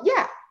 So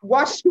yeah,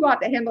 watch Too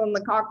Hot to Handle and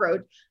the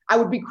cockroach. I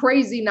would be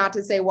crazy not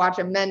to say watch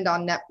Amend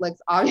on Netflix,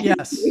 obviously.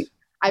 Yes.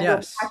 I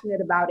feel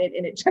passionate about it,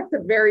 and it checks a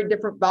very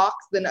different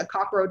box than a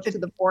cockroach to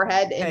the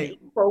forehead in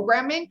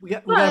programming. We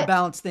got to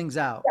balance things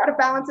out. You got to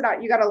balance it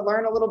out. You got to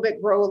learn a little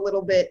bit, grow a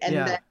little bit, and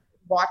then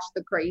watch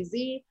the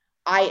crazy.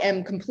 I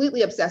am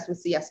completely obsessed with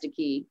Siesta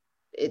Key.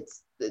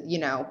 It's,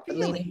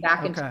 leaning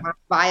back into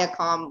my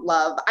Viacom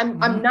love.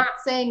 I'm not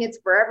saying it's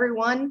for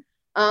everyone,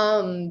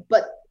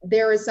 but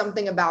there is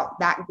something about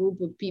that group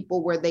of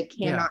people where they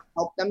cannot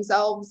help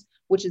themselves,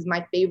 which is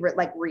my favorite,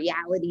 like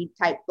reality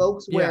type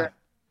folks where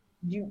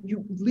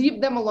you leave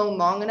them alone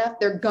long enough,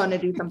 they're gonna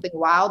do something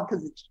wild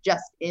because it's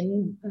just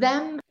in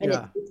them, and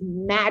it's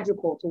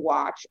magical to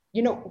watch.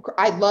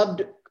 I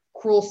loved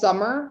Cruel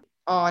Summer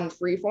on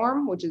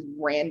Freeform, which is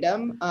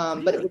random,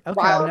 but it was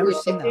wild. I've never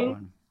seen that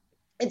one.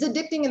 It's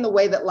addicting in the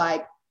way that,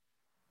 like,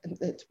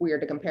 it's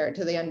weird to compare it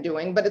to The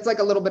Undoing, but it's like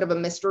a little bit of a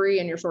mystery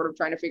and you're sort of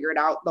trying to figure it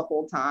out the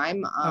whole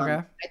time.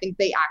 I think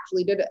they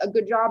actually did a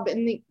good job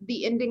in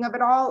the ending of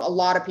it all. A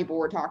lot of people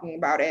were talking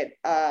about it,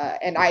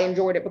 and I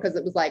enjoyed it because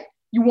it was like,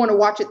 you want to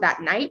watch it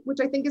that night, which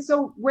I think is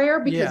so rare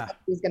because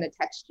he's going to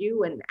text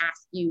you and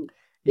ask you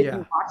if you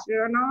watched it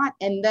or not.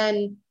 And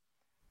then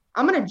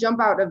I'm going to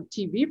jump out of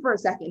TV for a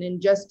second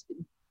and just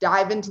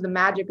dive into the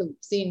magic of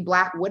seeing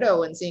Black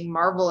Widow and seeing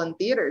Marvel in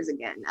theaters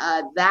again.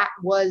 That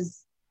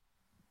was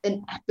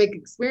an epic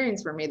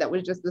experience for me. That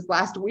was just this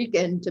last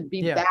weekend to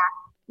be back,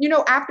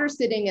 after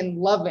sitting and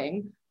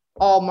loving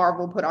all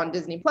Marvel put on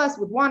Disney Plus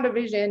with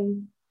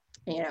WandaVision,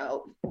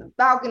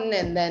 Falcon,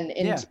 and then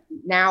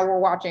now we're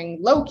watching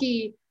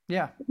Loki.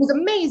 It was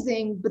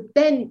amazing, but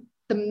then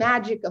the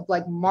magic of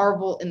like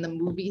Marvel in the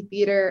movie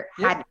theater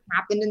hadn't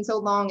happened in so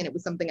long, and it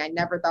was something I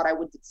never thought I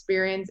would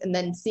experience. And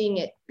then seeing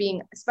it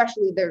being,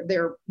 especially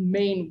their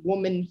main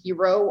woman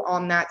hero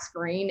on that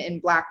screen in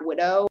Black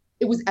Widow,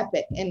 it was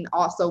epic. And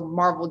also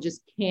Marvel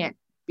just can't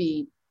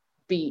be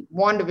beat.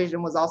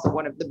 WandaVision was also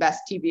one of the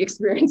best TV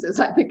experiences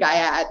I think I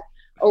had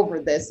over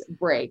this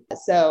break.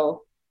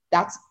 So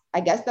I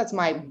guess that's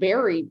my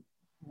very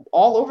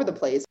all over the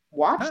place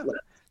watch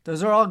list.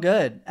 Those are all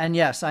good. And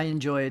yes, I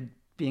enjoyed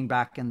being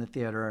back in the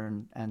theater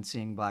and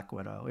seeing Black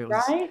Widow. It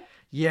was, right?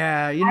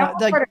 Yeah, I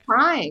started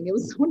crying. It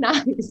was so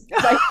nice.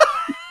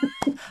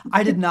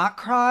 I did not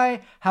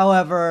cry.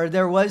 However,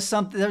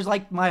 there's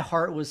like my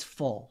heart was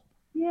full.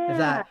 Yeah. If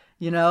that,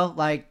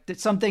 like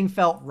something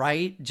felt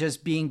right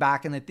just being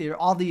back in the theater,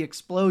 all the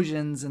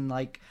explosions and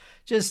like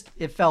just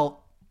it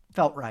felt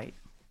right.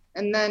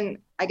 And then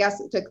I guess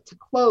to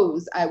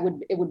close, it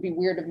would be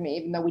weird of me,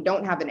 even though we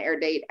don't have an air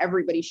date,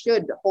 everybody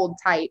should hold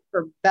tight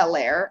for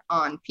Bel-Air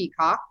on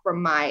Peacock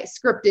from my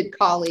scripted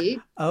colleague.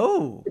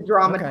 Oh, the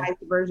dramatized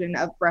version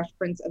of Fresh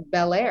Prince of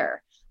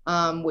Bel-Air,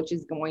 which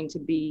is going to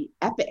be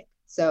epic.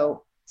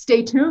 So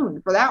stay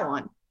tuned for that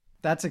one.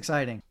 That's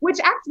exciting. Which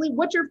actually,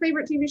 what's your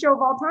favorite TV show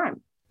of all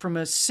time? From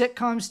a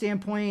sitcom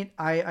standpoint,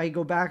 I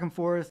go back and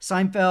forth.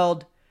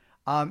 Seinfeld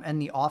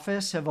and The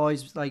Office have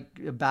always like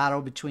a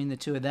battle between the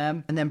two of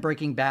them, and then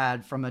Breaking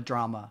Bad from a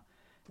drama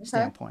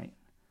standpoint.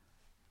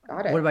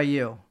 Got it. What about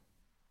you?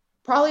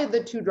 Probably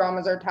the two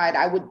dramas are tied.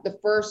 I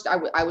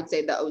would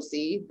say The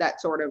OC. That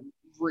sort of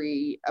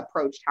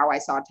reapproached how I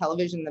saw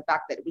television. The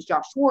fact that it was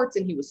Josh Schwartz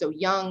and he was so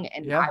young,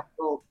 and I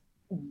will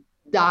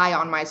die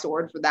on my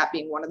sword for that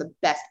being one of the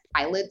best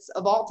pilots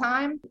of all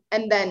time.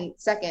 And then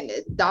second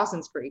is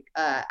Dawson's Creek.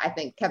 I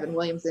think Kevin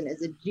Williamson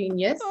is a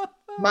genius.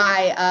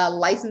 My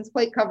license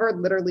plate cover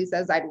literally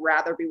says I'd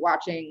rather be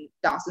watching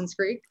Dawson's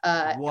Creek.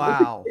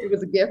 Wow. It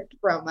was a gift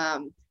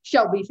from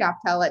Shelby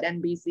Shaftel at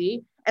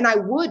NBC. And I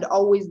would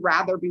always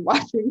rather be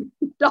watching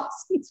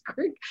Dawson's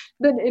Creek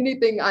than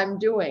anything I'm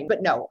doing.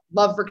 But no,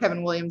 love for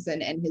Kevin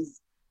Williamson and his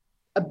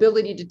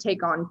ability to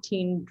take on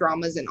teen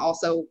dramas and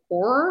also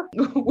horror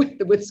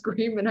with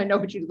Scream and I Know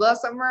What You Did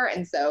Last Summer.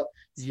 And so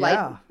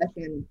Slight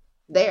Confession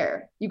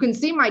there. You can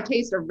see my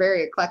tastes are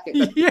very eclectic.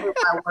 That's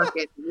I work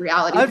in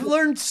reality. I've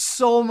learned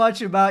so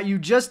much about you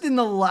just in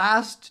the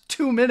last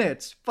 2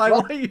 minutes by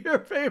what your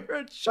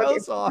favorite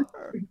shows are.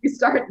 You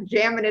start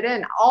jamming it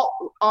in.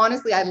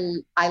 Honestly,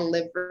 I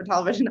live for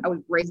television. I was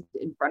raised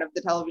in front of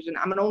the television.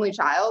 I'm an only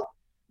child.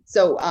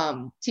 So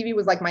TV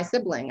was like my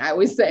sibling. I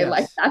always say,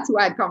 like, that's who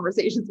I had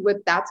conversations with.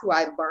 That's who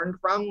I learned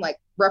from, like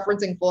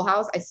referencing Full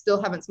House. I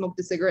still haven't smoked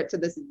a cigarette to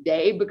this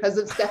day because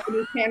of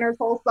Stephanie Tanner's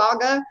whole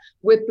saga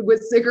with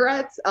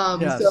cigarettes.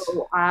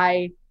 So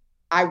I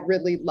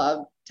really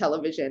love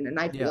television, and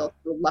I feel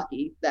so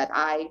lucky that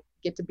I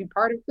get to be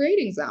part of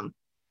creating some.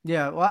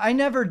 Yeah. Well, I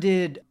never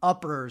did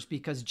Uppers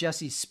because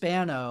Jessie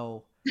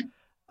Spano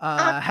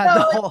had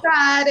the whole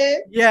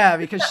excited. Yeah,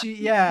 because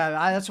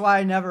that's why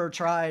I never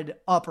tried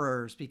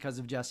Uppers, because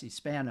of Jessie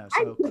Spano.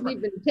 So I couldn't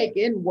even take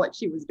in what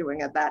she was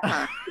doing at that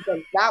time, because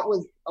that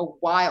was a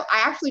while.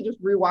 I actually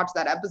just rewatched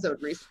that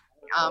episode recently.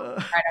 Right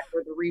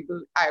after the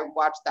reboot, I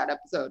watched that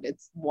episode.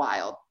 It's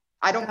wild.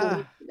 I don't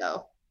believe you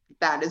though.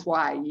 That is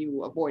why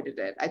you avoided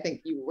it. I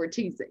think you were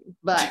teasing,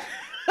 but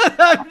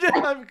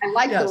I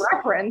like the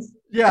reference.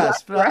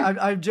 Yes, but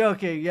I'm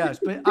joking. Yes,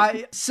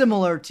 but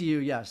similar to you.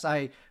 Yes,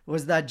 I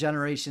was that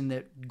generation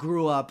that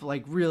grew up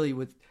like really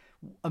with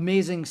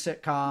amazing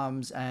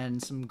sitcoms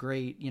and some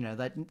great,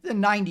 that the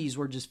 90s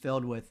were just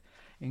filled with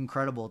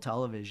incredible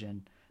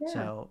television. Yeah.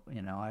 So,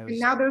 and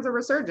now there's a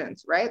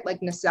resurgence, right?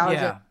 Like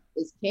nostalgia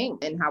is king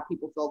in how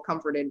people feel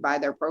comforted by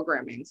their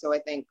programming. So I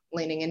think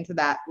leaning into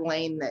that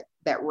lane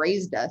that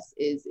raised us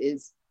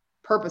is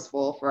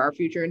purposeful for our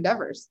future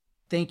endeavors.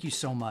 Thank you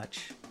so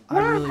much.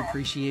 I really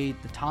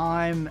appreciate the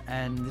time,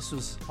 and this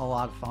was a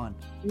lot of fun.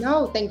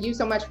 No, thank you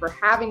so much for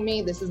having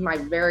me. This is my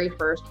very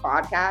first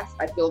podcast.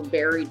 I feel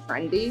very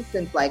trendy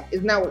since,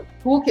 isn't that what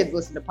cool kids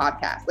listen to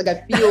podcasts? Like,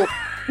 I feel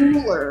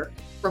cooler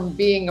from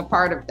being a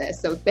part of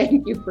this. So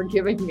thank you for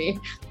giving me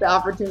the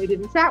opportunity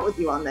to chat with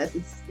you on this.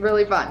 It's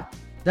really fun.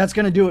 That's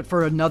going to do it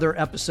for another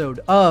episode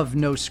of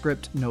No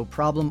Script, No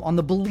Problem on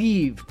the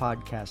Believe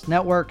Podcast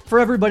Network. For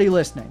everybody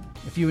listening,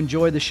 if you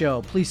enjoy the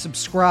show, please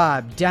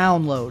subscribe,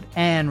 download,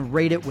 and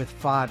rate it with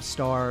 5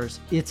 stars.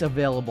 It's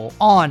available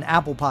on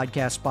Apple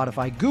Podcasts,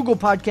 Spotify, Google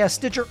Podcasts,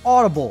 Stitcher,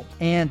 Audible,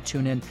 and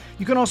TuneIn.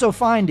 You can also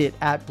find it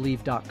at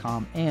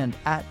Believe.com and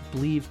at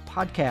Believe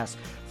Podcast.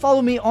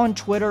 Follow me on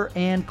Twitter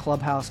and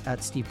Clubhouse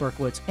at Steve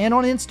Berkowitz, and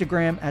on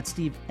Instagram at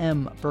Steve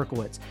M.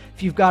 Berkowitz.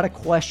 If you've got a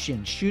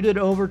question, shoot it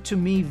over to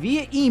me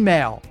via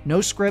email,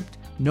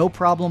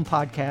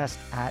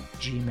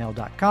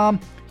 noscriptnoproblempodcast@gmail.com.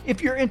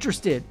 If you're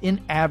interested in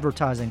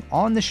advertising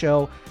on the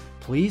show,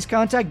 please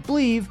contact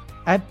Believe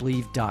at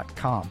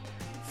Believe.com.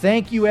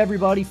 Thank you,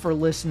 everybody, for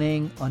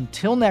listening.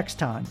 Until next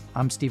time,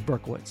 I'm Steve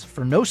Berkowitz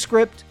for No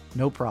Script,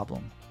 No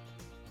Problem.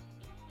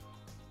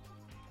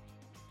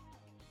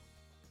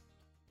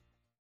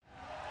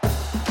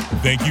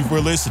 Thank you for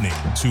listening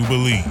to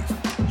Believe.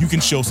 You can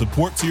show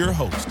support to your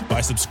host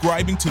by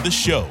subscribing to the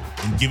show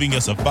and giving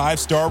us a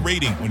 5-star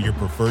rating on your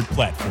preferred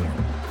platform.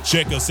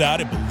 Check us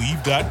out at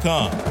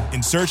Believe.com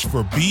and search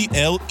for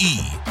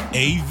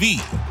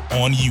BLEAV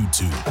on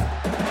YouTube.